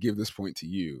think I will give this point to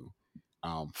you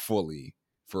fully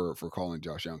for calling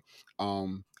Josh Young.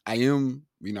 I am,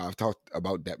 I've talked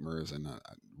about Detmers and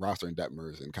rostering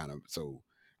Detmers and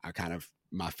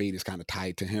my fate is kind of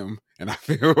tied to him, and I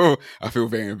feel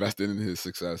very invested in his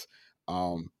success.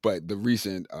 But the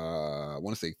recent, I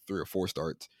want to say 3 or 4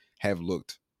 starts have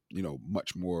looked,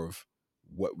 much more of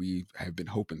what we have been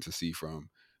hoping to see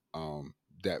from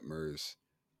Detmers.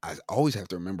 I always have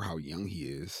to remember how young he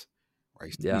is, right?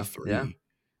 He's 23.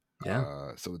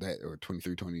 So that, or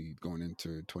 23, 20, going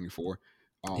into 24.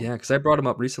 Because I brought him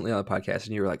up recently on the podcast,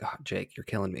 and you were like, "Oh, Jake, you're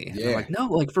killing me." And I'm like, "No,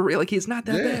 like for real, like he's not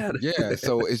that bad." Yeah.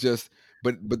 So it's just,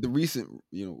 but the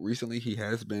recently he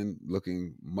has been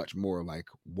looking much more like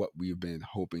what we've been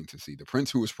hoping to see. The Prince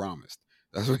who was promised.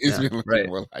 That's what he's been looking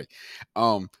more like.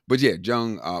 But yeah,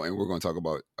 Jung, and we're going to talk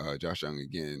about Josh Jung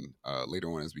again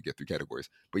later on as we get through categories.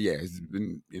 But yeah, he's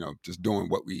been just doing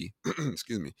what we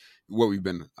what we've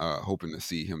been hoping to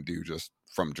see him do just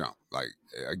from jump. Like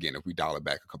again, if we dial it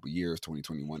back a couple years,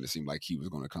 2021, it seemed like he was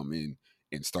going to come in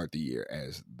and start the year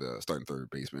as the starting third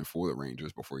baseman for the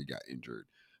Rangers before he got injured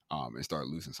and started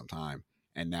losing some time.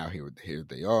 And now here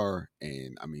they are,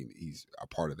 and I mean he's a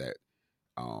part of that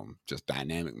just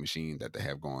dynamic machine that they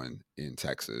have going in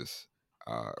Texas.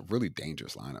 really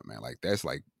dangerous lineup, man. Like that's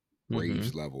like Mm-hmm.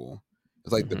 Braves level.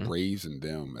 It's like the Mm-hmm. Braves and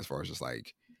them as far as just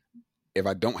like if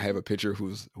I don't have a pitcher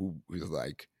who's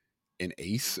like an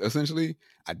ace, essentially,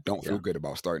 I don't feel Yeah. good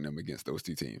about starting them against those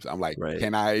two teams. I'm like, Right.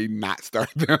 can I not start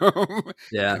them?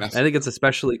 Yeah, Can I? I think it's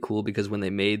especially cool because when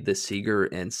they made the Seager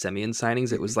and Semien signings,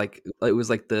 Mhm. it was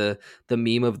like the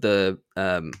meme of the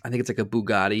I think it's like a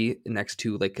Bugatti next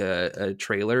to like a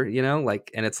trailer, you know, like,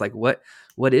 and it's like what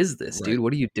is this, Right, dude?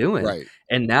 What are you doing? right.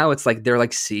 And now it's like they're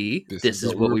like, see, This is this is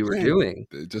what we what were we were saying. doing.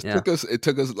 It just Yeah, took us. It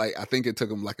took us like I think it took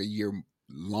them like a year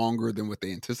longer than what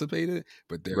they anticipated,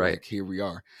 but they're right. like, here we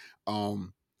are.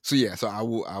 So yeah, so I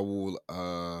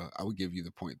will give you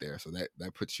the point there. So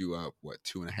that puts you up what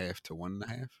 2.5 to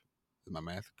 1.5? Is my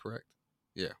math correct?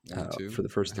 Yeah, one, two For the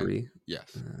first and a half. three.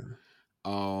 Yes.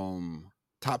 Uh,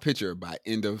 Top pitcher by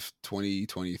end of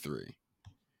 2023.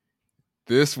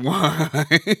 This one,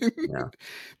 yeah.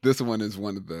 this one is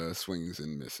one of the swings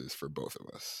and misses for both of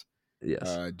us.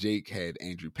 Yes. Jake had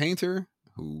Andrew Painter,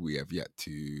 who we have yet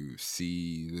to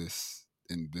see this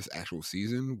in this actual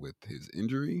season with his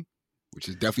injury, which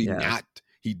is definitely Yeah. not.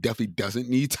 He definitely doesn't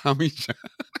need Tommy John.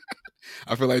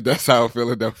 I feel like that's how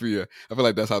Philadelphia. I feel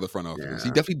like that's how the front office is. He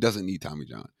Yeah. definitely doesn't need Tommy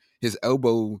John. His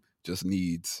elbow just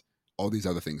needs all these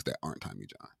other things that aren't Tommy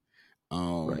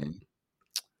John. Right.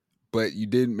 But you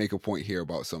did make a point here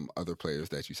about some other players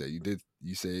that you said.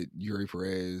 You said Yuri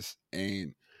Perez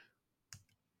and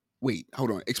wait,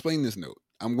 hold on. Explain this note.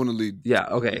 I'm going to lead Yeah.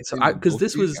 Okay. So I into because both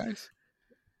of these guys.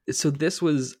 this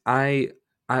was I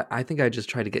think I just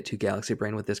tried to get too galaxy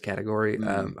brain with this category.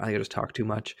 Mm, I think I just talked too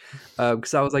much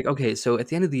because I was like, okay, so at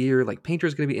the end of the year, like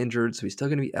Painter's going to be injured, so he's still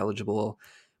going to be eligible.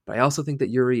 But I also think that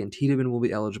Yuri and Tiedemann will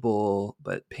be eligible,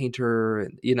 but Painter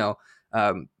and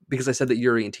because I said that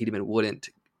Yuri and Tiedemann wouldn't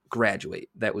graduate.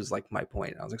 That was like my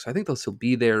point. I was like, so I think they'll still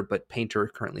be there, but Painter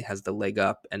currently has the leg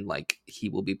up, and like he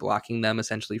will be blocking them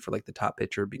essentially for like the top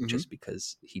pitcher hmm just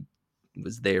because he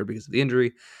was there because of the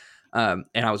injury. And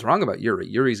I was wrong about Yuri.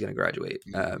 Yuri's going to graduate.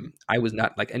 hmm I was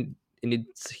not like, and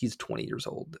he's 20 years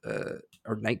old,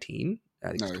 or 19. I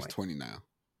think No, he's he's 20. 20 now.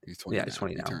 He's 20 Yeah, he's now.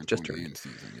 20 He now. turned Just 20 turned. in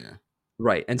season. Yeah.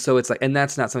 Right. And so it's like, and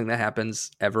that's not something that happens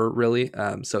ever really.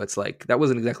 So it's like, that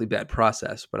wasn't exactly bad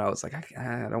process, but I was like,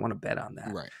 I don't want to bet on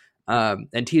that. Right.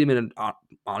 And Tiedemann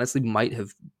honestly might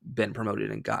have been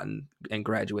promoted and gotten and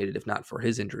graduated if not for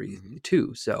his injury hmm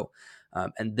too. So,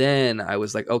 and then I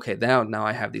was like, okay, now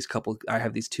I have these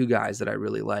two guys that I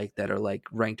really like that are like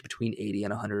ranked between 80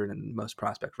 and 100 in most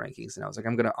prospect rankings. And I was like,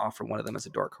 I'm going to offer one of them as a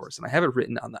dark horse. And I have it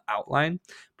written on the outline,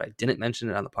 but I didn't mention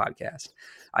it on the podcast.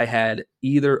 I had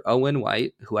either Owen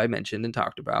White, who I mentioned and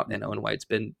talked about, and Owen White's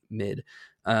been mid,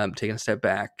 taking a step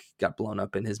back, got blown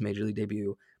up in his major league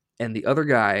debut. And the other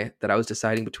guy that I was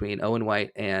deciding between Owen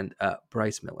White and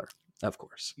Bryce Miller, of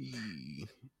course.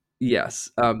 Yes.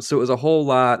 So it was a whole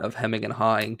lot of hemming and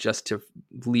hawing just to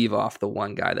leave off the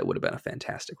one guy that would have been a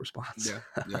fantastic response.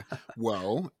 Yeah. Yeah.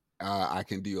 Well, I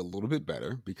can do a little bit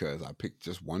better because I picked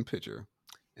just one pitcher,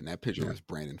 and that pitcher Yeah. was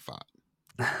Brandon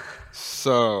Pfaadt.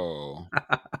 So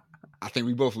I think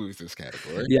we both lose this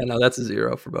category. Yeah, no, that's a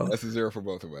 0 for both. That's a 0 for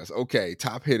both of us. Okay,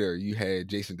 top hitter. You had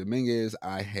Jason Dominguez.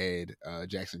 I had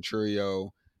Jackson Churio.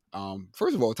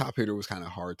 First of all, top hitter was kind of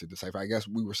hard to decipher. I guess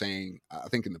we were saying, I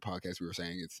think in the podcast we were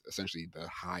saying it's essentially the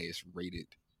highest rated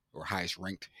or highest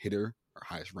ranked hitter or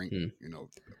highest ranked, Hmm.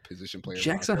 position player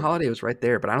Jackson prospect. Holiday was right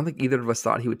there, but I don't think either of us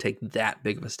thought he would take that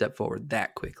big of a step forward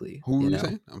that quickly. Who were You you know,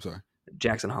 saying? I'm sorry.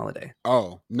 Jackson Holiday.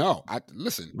 Oh no! I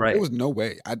listen. There Right. was no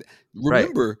way. I Right.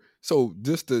 remember. So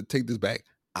just to take this back,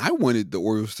 I wanted the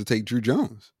Orioles to take Drew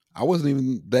Jones. I wasn't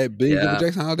even that big of a Yeah.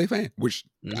 Jackson Holiday fan, which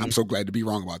I'm Mhm. so glad to be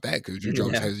wrong about that because Drew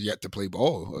Jones Yeah. has yet to play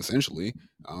ball. Essentially,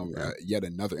 Yeah. yet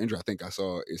another injury. I think I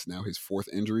saw it's now his 4th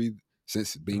injury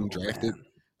since being Oh drafted man.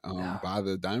 Yeah. by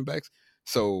the Diamondbacks.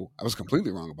 So I was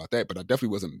completely wrong about that, but I definitely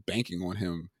wasn't banking on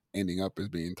him ending up as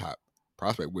being top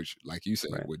prospect, which, like you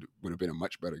said, Right. would have been a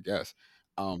much better guess.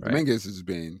 Right. Dominguez has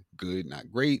been good,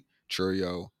 not great.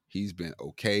 Churio, he's been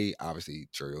okay. Obviously,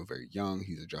 Churio very young.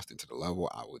 He's adjusting to the level.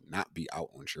 I would not be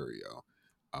out on Churio.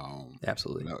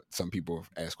 Absolutely. Some people have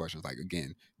asked questions like,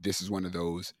 again, this is one of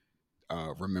those.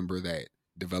 Remember that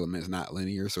development is not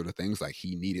linear. So the things like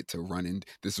he needed to run in.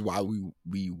 This is why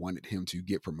we wanted him to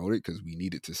get promoted because we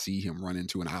needed to see him run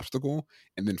into an obstacle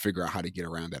and then figure out how to get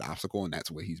around that obstacle. And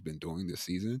that's what he's been doing this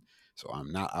season. So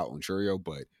I'm not out on Churio,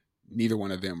 but neither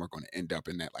one of them are going to end up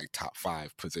in that like top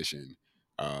 5 position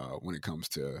when it comes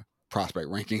to prospect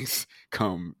rankings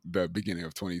come the beginning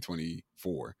of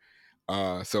 2024.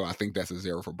 So I think that's a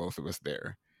 0 for both of us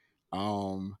there.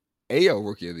 AL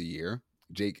Rookie of the Year,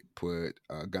 Jake put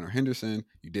Gunnar Henderson.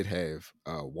 You did have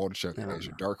Waldichuk I don't as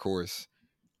your know. dark horse.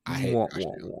 I had Wah, Josh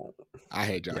wah, Young. wah. I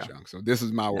had Josh Yeah. Young. So this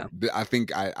is my. Yeah. I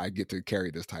think I get to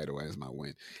carry this title as my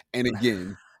win. And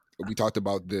again, we talked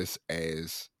about this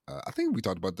as. I think we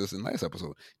talked about this in last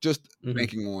episode. Just Mhm.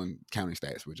 banking on counting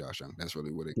stats with Josh Young. That's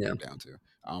really what it Yeah. came down to.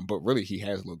 But really, he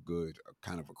has looked good,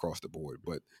 kind of across the board.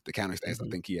 But the counting stats, I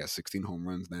Mhm. think he has 16 home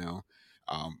runs now.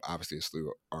 Obviously, it's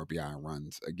through RBI and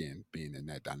runs. Again, being in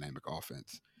that dynamic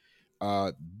offense.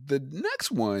 The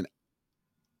next one.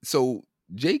 So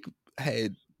Jake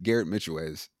had Garrett Mitchell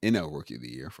as NL Rookie of the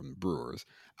Year from the Brewers.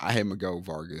 I had Miguel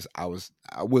Vargas. I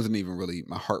wasn't even really,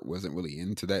 my heart wasn't really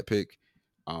into that pick.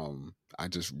 I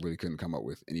just really couldn't come up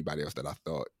with anybody else that I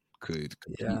thought could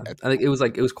compete Yeah. at the I think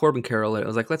moment. it was Corbin Carroll. It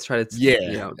was like, let's try to,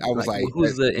 Yeah, I was like, like,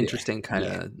 who's the yeah, interesting kind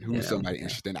yeah. of, Who's somebody yeah.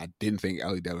 interesting? I didn't think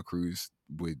Ellie De La Cruz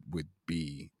would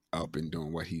be up and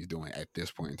doing what he's doing at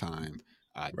this point in time.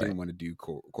 I Right. didn't want to do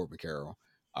Corbin Carroll.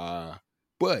 Uh,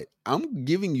 but I'm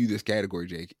giving you this category,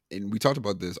 Jake, and we talked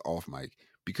about this off mic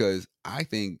because I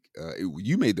think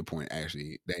you made the point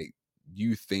actually that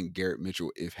you think Garrett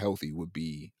Mitchell, if healthy, would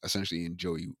be essentially in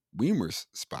Joey Weimer's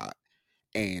spot.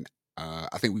 And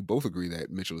I think we both agree that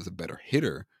Mitchell is a better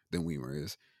hitter than Weimer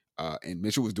is. And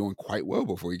Mitchell was doing quite well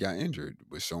before he got injured,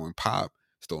 was showing pop,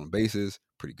 stolen bases,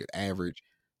 pretty good average.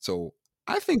 So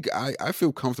I think I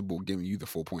feel comfortable giving you the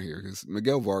full point here because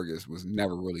Miguel Vargas was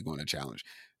never really going to challenge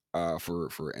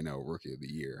for NL Rookie of the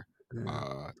Year.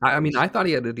 Yeah. That I mean, was I thought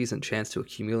he had a decent chance to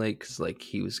accumulate because, like,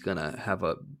 he was gonna have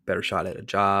a better shot at a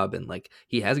job, and like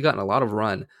he has gotten a lot of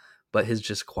run, but his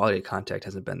just quality of contact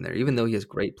hasn't been there. Even yeah, though he has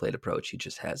great plate approach, he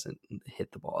just hasn't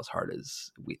hit the ball as hard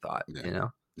as we thought. yeah, You know?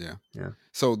 yeah. Yeah.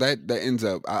 So that ends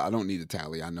up. I don't need a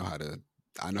tally. I know how to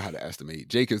estimate.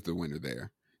 Jake is the winner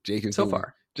there. Jake is So doing.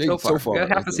 far, so Jake so far, we got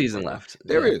far half is the doing season quite well. left.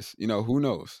 There Yeah. is, who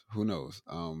knows? Who knows?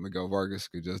 Miguel Vargas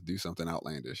could just do something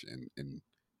outlandish and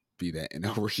be that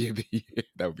NL Rookie of the Year.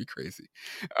 That would be crazy.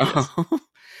 Yes.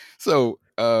 So,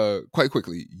 quite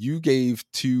quickly, you gave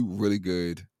two really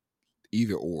good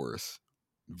either ors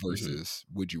Hmm. versus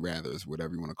would you rather's,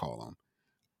 whatever you want to call them.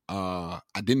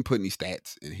 I didn't put any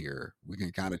stats in here. We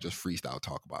can kind of just freestyle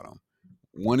talk about them.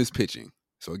 One is pitching.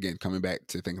 So again, coming back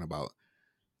to thinking about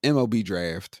MLB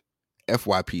draft,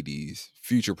 FYPDs,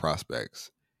 future prospects,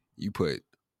 you put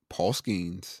Paul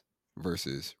Skeens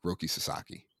versus Roki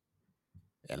Sasaki.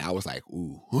 And I was like,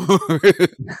 ooh,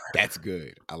 that's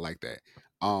good. I like that.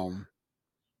 Um,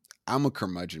 I'm a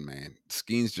curmudgeon, man.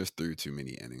 Skeens just threw too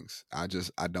many innings. I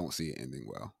don't see it ending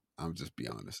well. I'm just be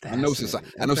honest. Fascinating.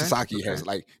 I know Okay. Sasaki Okay. has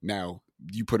like now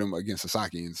you put him against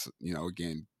Sasaki and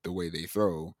again the way they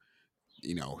throw,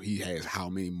 he has how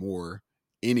many more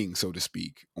innings so to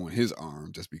speak on his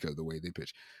arm just because of the way they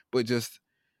pitch. But just,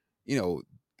 you know,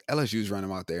 LSU's running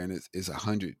him out there and it's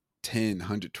 110,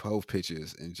 112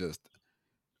 pitches and just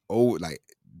like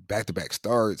back-to-back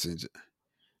starts and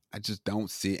I just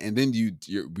don't see it. And then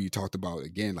we talked about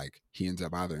again, like he ends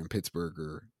up either in Pittsburgh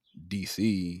or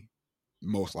DC,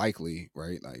 most likely,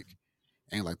 right? Like,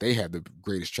 and like they have the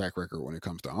greatest track record when it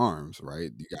comes to arms,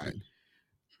 right? You got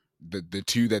the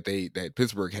two that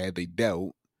Pittsburgh had, they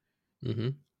dealt. Mm-hmm.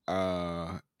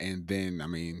 And then I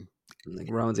mean, Like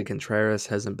Roansy Contreras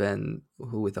hasn't been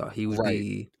who we thought he would right.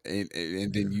 be. And Yeah.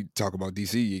 then you talk about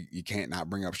DC, you can't not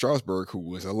bring up Strasburg, who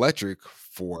was electric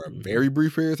for a Mm-hmm. very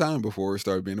brief period of time before it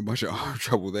started being a bunch of arm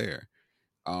trouble there.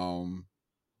 Um,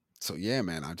 So yeah,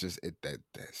 man, I just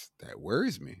that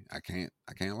worries me. I can't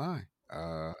lie.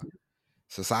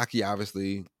 Sasaki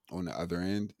obviously on the other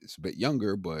end is a bit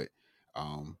younger, but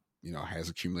has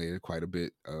accumulated quite a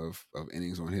bit of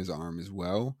innings on his arm as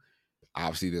well.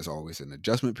 Obviously, there's always an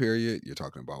adjustment period. You're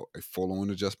talking about a full-on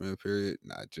adjustment period,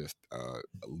 not just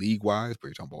league-wise, but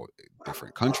you're talking about a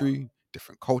different country,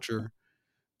 different culture,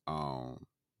 um,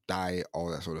 diet,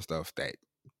 all that sort of stuff that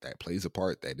plays a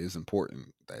part. That is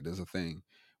important. That is a thing.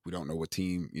 We don't know what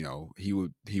team he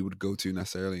would go to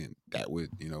necessarily, and that would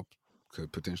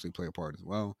could potentially play a part as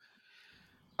well.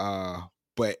 Uh,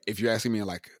 but if you're asking me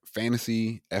like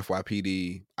fantasy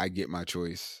FYPD, I get my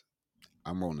choice.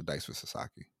 I'm rolling the dice with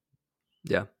Sasaki.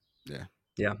 Yeah. Yeah,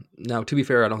 Yeah. Now, to be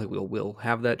fair, I don't think we'll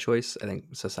have that choice. I think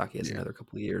Sasaki has yeah, another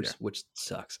couple of yeah, years, which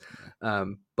sucks. yeah,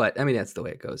 But I mean, that's the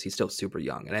way it goes. He's still super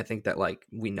young, and I think that like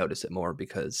we notice it more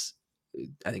because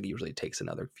I think it usually takes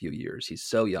another few years. He's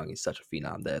so young. He's such a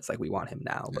phenom that it's like we want him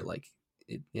now, yeah. but like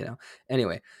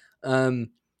Anyway,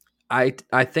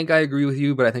 I think I agree with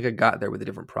you, but I think I got there with a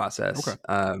different Okay. process.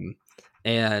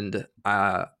 And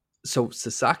so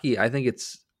Sasaki, I think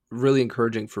it's really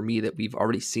encouraging for me that we've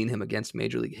already seen him against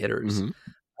major league hitters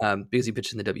Mm-hmm. because he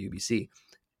pitched in the WBC.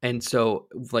 And so,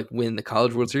 like, when the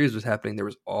College World Series was happening, there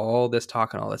was all this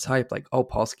talk and all this hype, like, oh,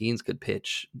 Paul Skeens could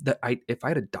pitch. If I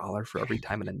had $1 for every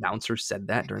time an announcer said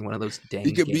that during one of those He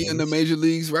dang could be in the games, major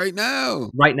leagues right now.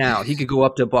 right now he could go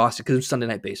up to Boston because it's Sunday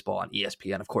Night Baseball on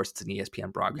ESPN. Of course, it's an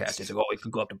ESPN broadcast. He's like, oh, he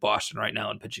could go up to Boston right now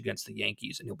and pitch against the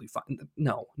Yankees, and he'll be fine.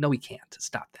 No, he can't.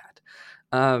 Stop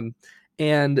that.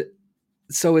 And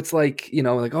so it's like,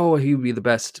 like, oh, he would be the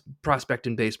best prospect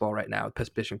in baseball right now,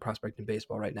 best pitching prospect in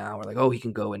baseball right now, or like, oh, he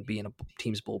can go and be in a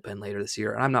team's bullpen later this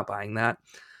year. And I'm not buying that.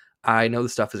 I know the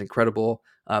stuff is incredible,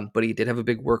 but he did have a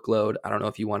big workload. I don't know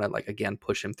if you want to, like, again,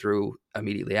 push him through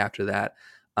immediately after that.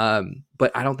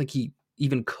 But I don't think he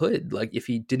even could, like, if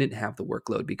he didn't have the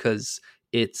workload, because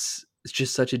it's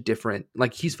just such a different,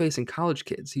 like, he's facing college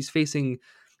kids. He's facing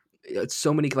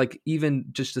so many, like, even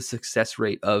just the success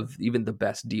rate of even the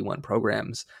best D1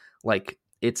 programs, like,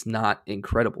 it's not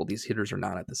incredible. These hitters are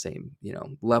not at the same,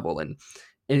 level. And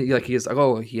like, he is like,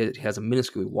 oh, he has a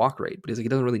minuscule walk rate, but he's like, he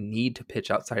doesn't really need to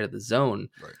pitch outside of the zone.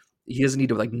 Right. He doesn't need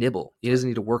to, like, nibble. He doesn't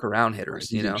need to work around Right. hitters,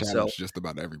 He can So challenge just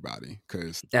about everybody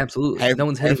because absolutely, half no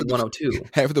one's half hitting of the 102.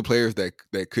 half of the players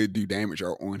that could do damage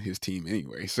are on his team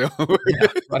anyway. So Yeah,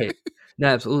 right. No,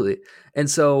 absolutely. And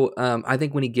so, I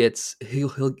think when he gets,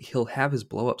 he'll have his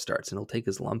blow up starts, and he'll take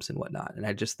his lumps and whatnot. And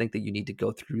I just think that you need to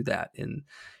go through that in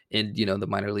the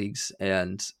minor leagues,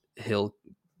 and he'll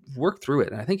work through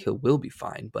it. And I think he will be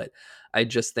fine. But I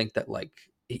just think that, like,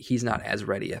 he's not as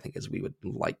ready, I think, as we would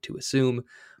like to assume.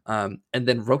 And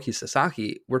then Roki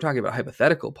Sasaki, we're talking about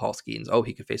hypothetical Paul Skeens. Oh,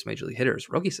 he could face major league hitters.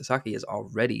 Roki Sasaki has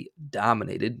already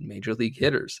dominated major league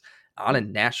hitters on a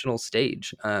national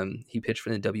stage. He pitched for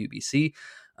the WBC,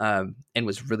 and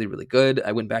was really, really good.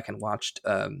 I went back and watched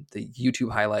the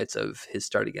YouTube highlights of his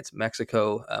start against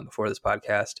Mexico before this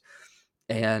podcast.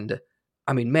 And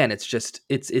I mean, man, it's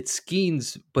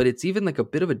Skeens, but it's even like a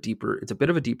bit of a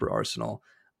deeper arsenal.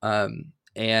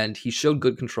 And he showed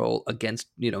good control against,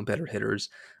 better hitters.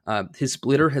 His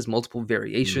splitter has multiple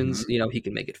variations. He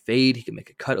can make it fade. He can make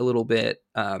it cut a little bit.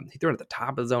 He threw it at the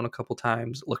top of the zone a couple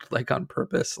times, looked like on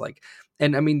purpose. Like,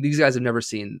 and I mean, these guys have never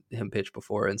seen him pitch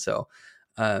before. And so,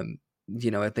 I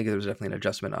think there's definitely an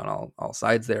adjustment on all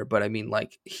sides there. But I mean,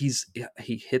 like, he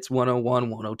hits 101,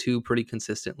 102 pretty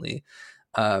consistently.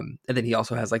 And then he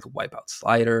also has, like, a wipeout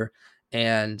slider.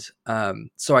 And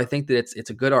so I think that it's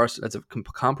a good arsenal. It's a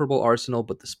comparable arsenal,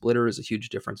 but the splitter is a huge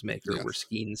difference maker. Where yes.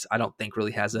 Skeens, I don't think,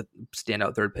 really has a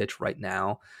standout third pitch right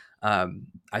now.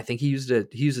 I think he uses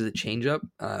a changeup,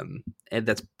 and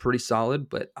that's pretty solid.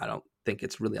 But I don't think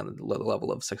it's really on the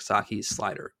level of Sasaki's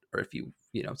slider, or if you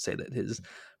say that his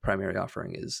primary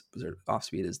offering is, or off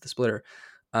speed, is the splitter.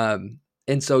 And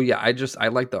so, yeah, I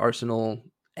like the arsenal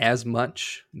as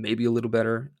much, maybe a little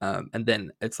better. And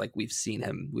then it's like, we've seen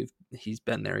him. He's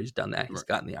been there. He's done that. He's Right.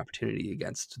 gotten the opportunity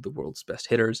against the world's best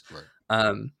hitters.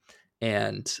 Right.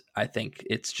 And I think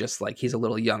it's just like, he's a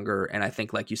little younger. And I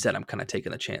think, like you said, I'm kind of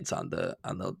taking a chance on the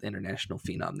international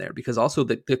phenom there, because also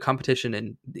the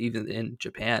competition even in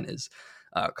Japan is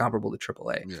comparable to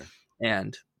AAA. Yeah.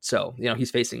 And so,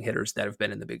 he's facing hitters that have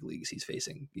been in the big leagues. He's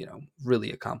facing,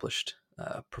 really accomplished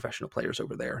professional players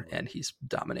over there, and he's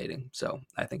dominating. So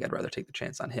I think I'd rather take the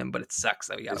chance on him, but it sucks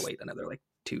that we got to wait another, like,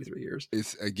 2-3 years.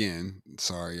 It's, again,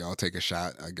 sorry, I'll take a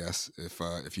shot, I guess.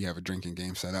 If you have a drinking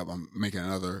game set up, I'm making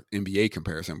another NBA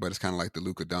comparison, but it's kind of like the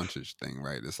Luka Doncic thing,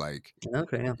 right? It's like,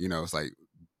 okay, yeah. It's like,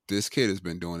 this kid has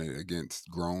been doing it against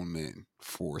grown men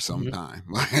for some time,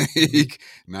 Mm-hmm. like,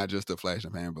 not just a flash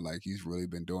in the pan, but like, he's really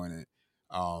been doing it,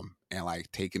 and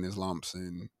like taking his lumps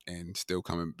and still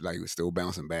coming, like, still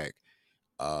bouncing back,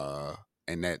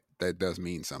 and that does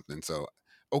mean something. So,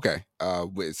 okay,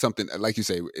 with something like you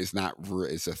say, it's not,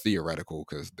 it's a theoretical,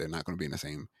 because they're not going to be in the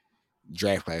same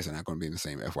draft class, they're not going to be in the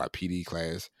same FYPD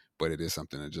class, but it is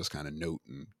something to just kind of note,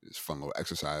 and it's a fun little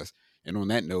exercise. And on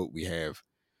that note, we have,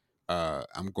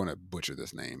 I'm going to butcher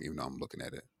this name, even though I'm looking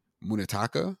at it,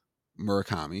 Munetaka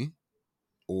Murakami,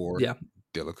 or Yeah.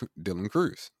 Dylan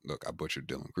Cruz. Look, I butchered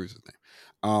Dylan Cruz's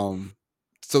name.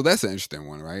 So that's an interesting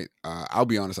one, right? I'll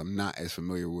be honest, I'm not as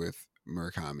familiar with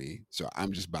Murakami, so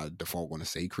I'm just by default going to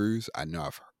say Cruz. I know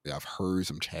I've heard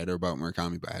some chatter about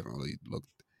Murakami, but I haven't really looked,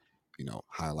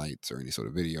 highlights or any sort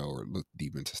of video, or looked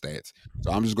deep into stats.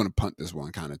 So I'm just going to punt this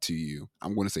one kind of to you.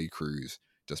 I'm going to say Cruz,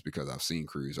 just because I've seen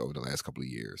Cruz over the last couple of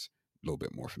years, a little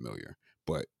bit more familiar.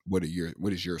 But what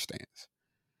is your stance?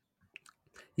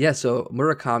 Yeah, so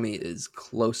Murakami is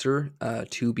closer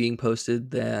to being posted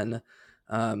than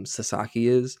Sasaki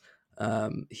is.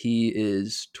 He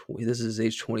is this is his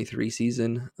age 23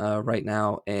 season right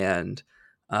now, and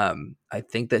I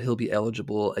think that he'll be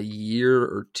eligible a year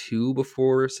or two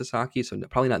before Sasaki, so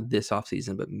probably not this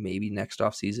offseason, but maybe next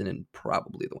offseason and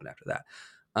probably the one after that.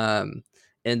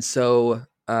 And so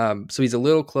so he's a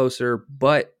little closer,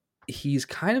 but he's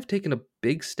kind of taken a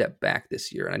big step back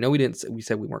this year. And I know we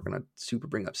said we weren't going to super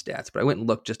bring up stats, but I went and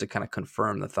looked just to kind of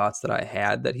confirm the thoughts that I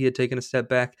had that he had taken a step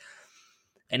back.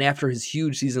 And after his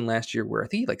huge season last year, where I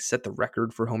think he like set the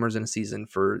record for homers in a season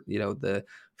for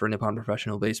for Nippon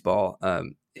Professional Baseball,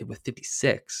 with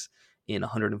 56 in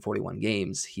 141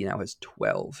 games, he now has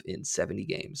 12 in 70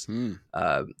 games,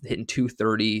 hitting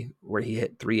 230 where he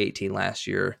hit 318 last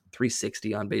year,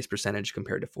 360 on base percentage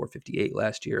compared to 458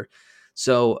 last year.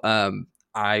 So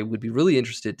I would be really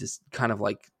interested to kind of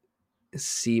like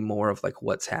see more of like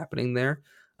what's happening there.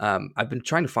 I've been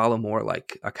trying to follow more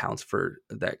like accounts for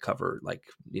that cover like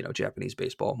Japanese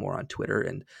baseball more on Twitter,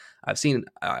 and I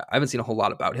haven't seen a whole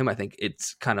lot about him. I think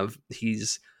it's kind of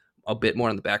he's a bit more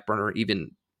on the back burner,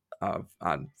 even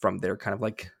on from their kind of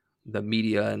like the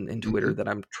media and Twitter that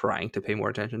I'm trying to pay more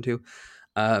attention to.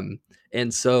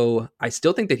 And so I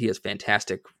still think that he has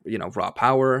fantastic, raw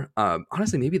power.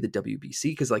 Honestly, maybe the WBC,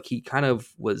 because like he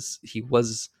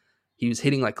was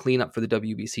hitting like cleanup for the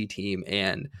WBC team,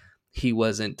 and he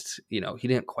wasn't, he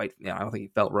didn't quite, I don't think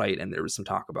he felt right. And there was some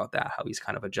talk about that, how he's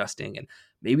kind of adjusting, and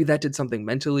maybe that did something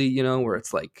mentally, where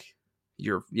it's like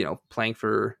you're, playing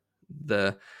for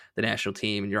the national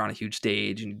team and you're on a huge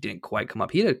stage and you didn't quite come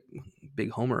up. He had a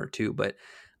big homer or two, but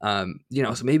so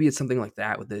maybe it's something like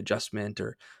that with the adjustment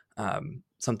or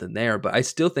something there. But I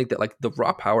still think that like the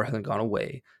raw power hasn't gone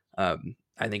away.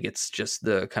 I think it's just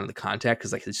the kind of the contact,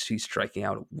 because like he's striking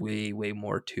out way, way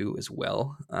more too as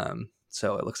well.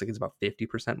 So it looks like it's about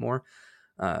 50% more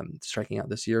striking out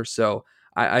this year. So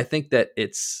I think that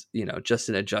it's just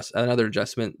another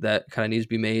adjustment that kind of needs to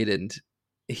be made, and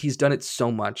he's done it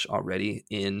so much already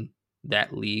in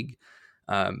that league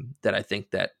that I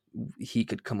think that he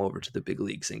could come over to the big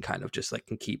leagues and kind of just like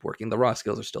can keep working. The raw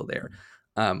skills are still there.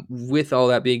 With all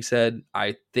that being said,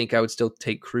 I think I would still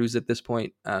take Cruz at this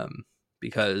point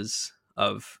because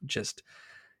of just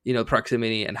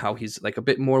proximity and how he's like a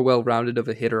bit more well-rounded of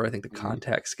a hitter. I think the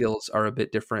contact skills are a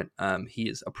bit different. He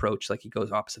is approached like he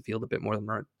goes opposite field a bit more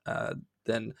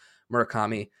than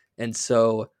Murakami, and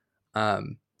so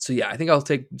yeah, I think I'll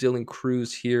take Dylan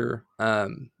Cruz here.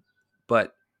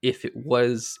 But if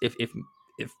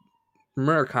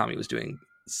Murakami was doing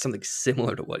something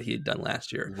similar to what he had done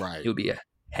last year, right, it would be a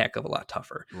heck of a lot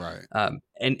tougher. Right.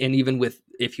 And even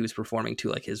if he was performing to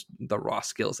like the raw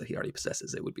skills that he already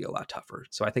possesses, it would be a lot tougher.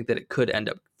 So I think that it could end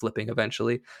up flipping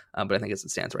eventually. But I think as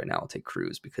it stands right now, I'll take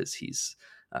Cruz because he's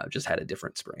just had a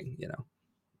different spring,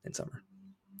 in summer.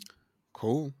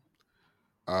 Cool.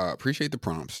 Appreciate the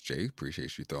prompts, Jay.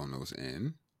 Appreciate you throwing those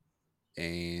in.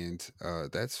 And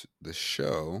that's the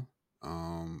show.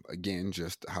 Again,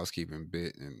 just a housekeeping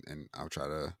bit, and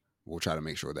we'll try to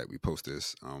make sure that we post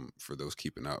this for those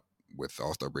keeping up with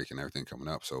All-Star break and everything coming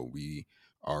up. So we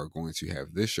are going to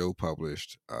have this show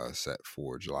published set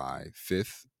for July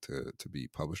 5th to be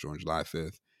published on July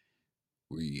 5th.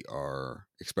 We are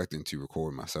expecting to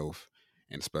record myself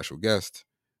and a special guest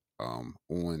on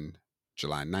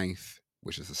July 9th,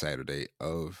 which is the Saturday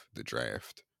of the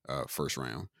draft, first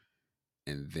round.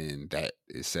 And then that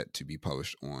is set to be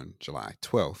published on July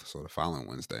 12th, so the following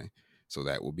Wednesday. So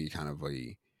that will be kind of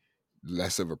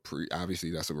less of a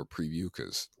preview,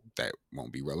 because that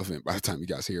won't be relevant by the time you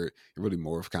guys hear it. It's really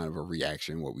more of kind of a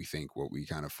reaction, what we think, what we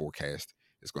kind of forecast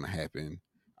is going to happen.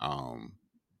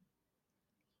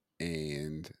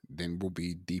 And then we'll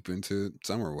be deep into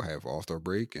summer. We'll have All-Star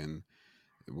break, and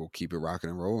we'll keep it rocking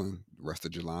and rolling the rest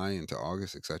of July into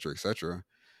August, et cetera, et cetera.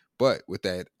 But with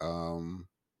that,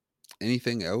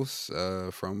 anything else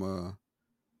from a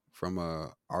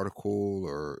article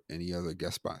or any other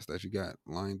guest spots that you got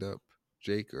lined up,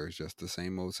 Jake, or is just the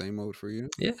same old for you?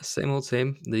 Yeah, same old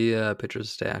same. The pitcher's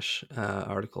stash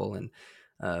article, and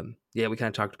yeah, we kind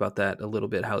of talked about that a little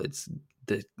bit. How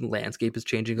the landscape is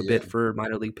changing a bit for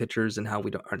minor league pitchers, and how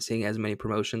we aren't seeing as many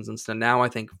promotions and stuff. Now, I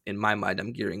think in my mind,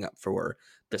 I'm gearing up for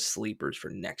the sleepers for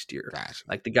next year, Gotcha.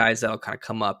 like the guys that'll kind of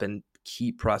come up and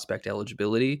keep prospect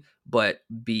eligibility, but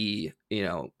be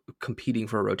competing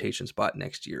for a rotation spot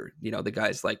next year. The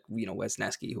guys like Wes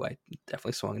Nesky, who I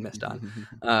definitely swung and missed on,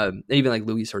 even like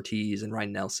Luis Ortiz and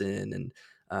Ryan Nelson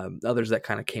and others that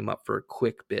kind of came up for a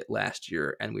quick bit last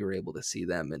year, and we were able to see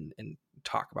them and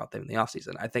talk about them in the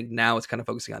offseason. I think now it's kind of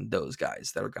focusing on those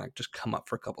guys that are going to just come up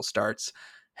for a couple starts,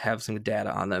 have some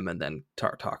data on them, and then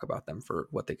talk about them for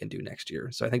what they can do next year.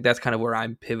 So I think that's kind of where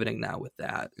I'm pivoting now with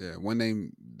that. Yeah, one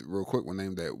name, real quick, one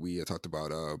name that we talked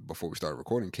about before we started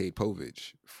recording, Cade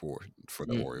Povich for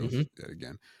the Orioles yet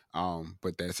again.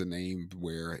 But that's a name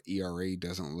where ERA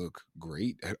doesn't look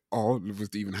great at all. It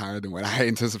was even higher than what I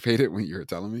anticipated when you were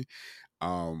telling me.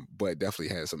 But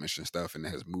definitely has some interesting stuff and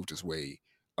has moved his way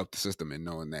up the system, and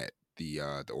knowing that the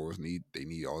Orioles need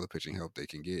all the pitching help they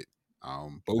can get.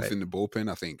 Both Right. in the bullpen.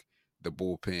 I think the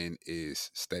bullpen is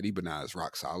steady but not as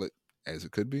rock solid as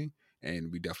it could be.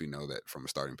 And we definitely know that from a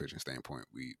starting pitching standpoint.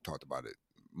 We talked about it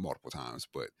multiple times,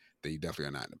 but they definitely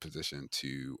are not in a position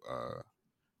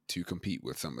to compete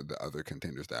with some of the other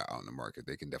contenders that are out in the market.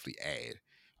 They can definitely add.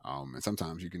 And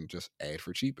sometimes you can just add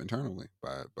for cheap internally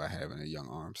by having a young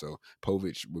arm. So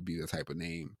Povich would be the type of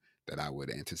name that I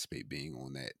would anticipate being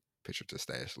on that pitcher to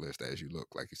stash list as you look,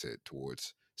 like you said,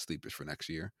 towards sleepers for next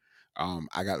year.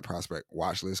 I got the prospect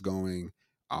watch list going.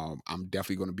 I'm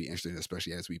definitely going to be interested,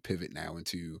 especially as we pivot now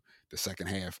into the second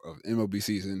half of MLB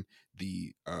season.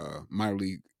 The minor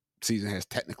league season has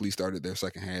technically started their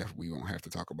second half. We won't have to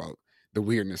talk about the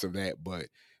weirdness of that, but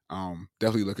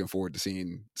definitely looking forward to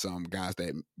seeing some guys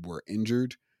that were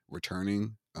injured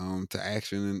returning to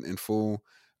action in full.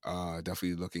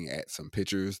 Definitely looking at some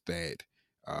pitchers that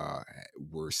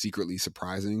were secretly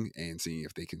surprising and seeing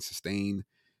if they can sustain.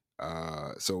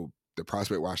 So the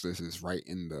prospect watch list is right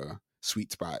in the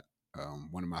sweet spot.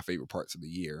 One of my favorite parts of the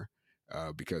year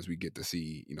because we get to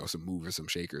see some movers, some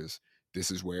shakers.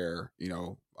 This is where in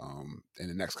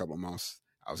the next couple of months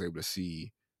I was able to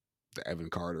see the Evan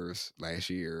Carters last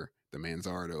year, the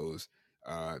Manzardos,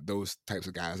 those types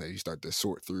of guys that you start to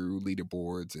sort through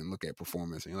leaderboards and look at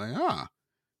performance, and you're like,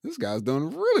 this guy's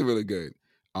doing really, really good.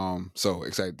 So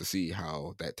excited to see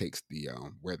how that takes the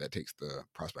where that takes the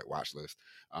prospect watch list.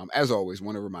 As always,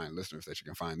 want to remind listeners that you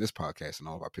can find this podcast and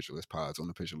all of our Pitcher List pods on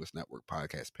the Pitcher List Network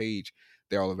podcast page.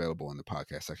 They're all available in the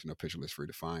podcast section of Pitcher List, free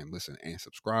to find, listen, and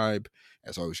subscribe.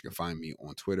 As always, you can find me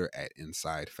on Twitter at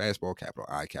Inside Fastball, capital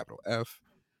I, capital F.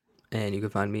 And you can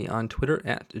find me on Twitter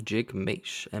at Jake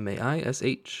Maish,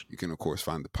 Maish. You can, of course,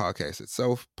 find the podcast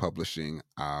itself, publishing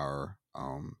our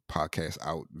podcast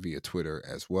out via Twitter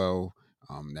as well.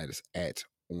 That is at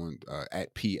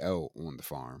PL on the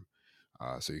farm.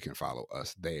 So you can follow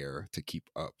us there to keep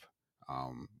up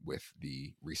with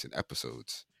the recent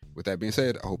episodes. With that being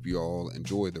said, I hope you all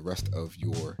enjoy the rest of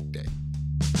your day.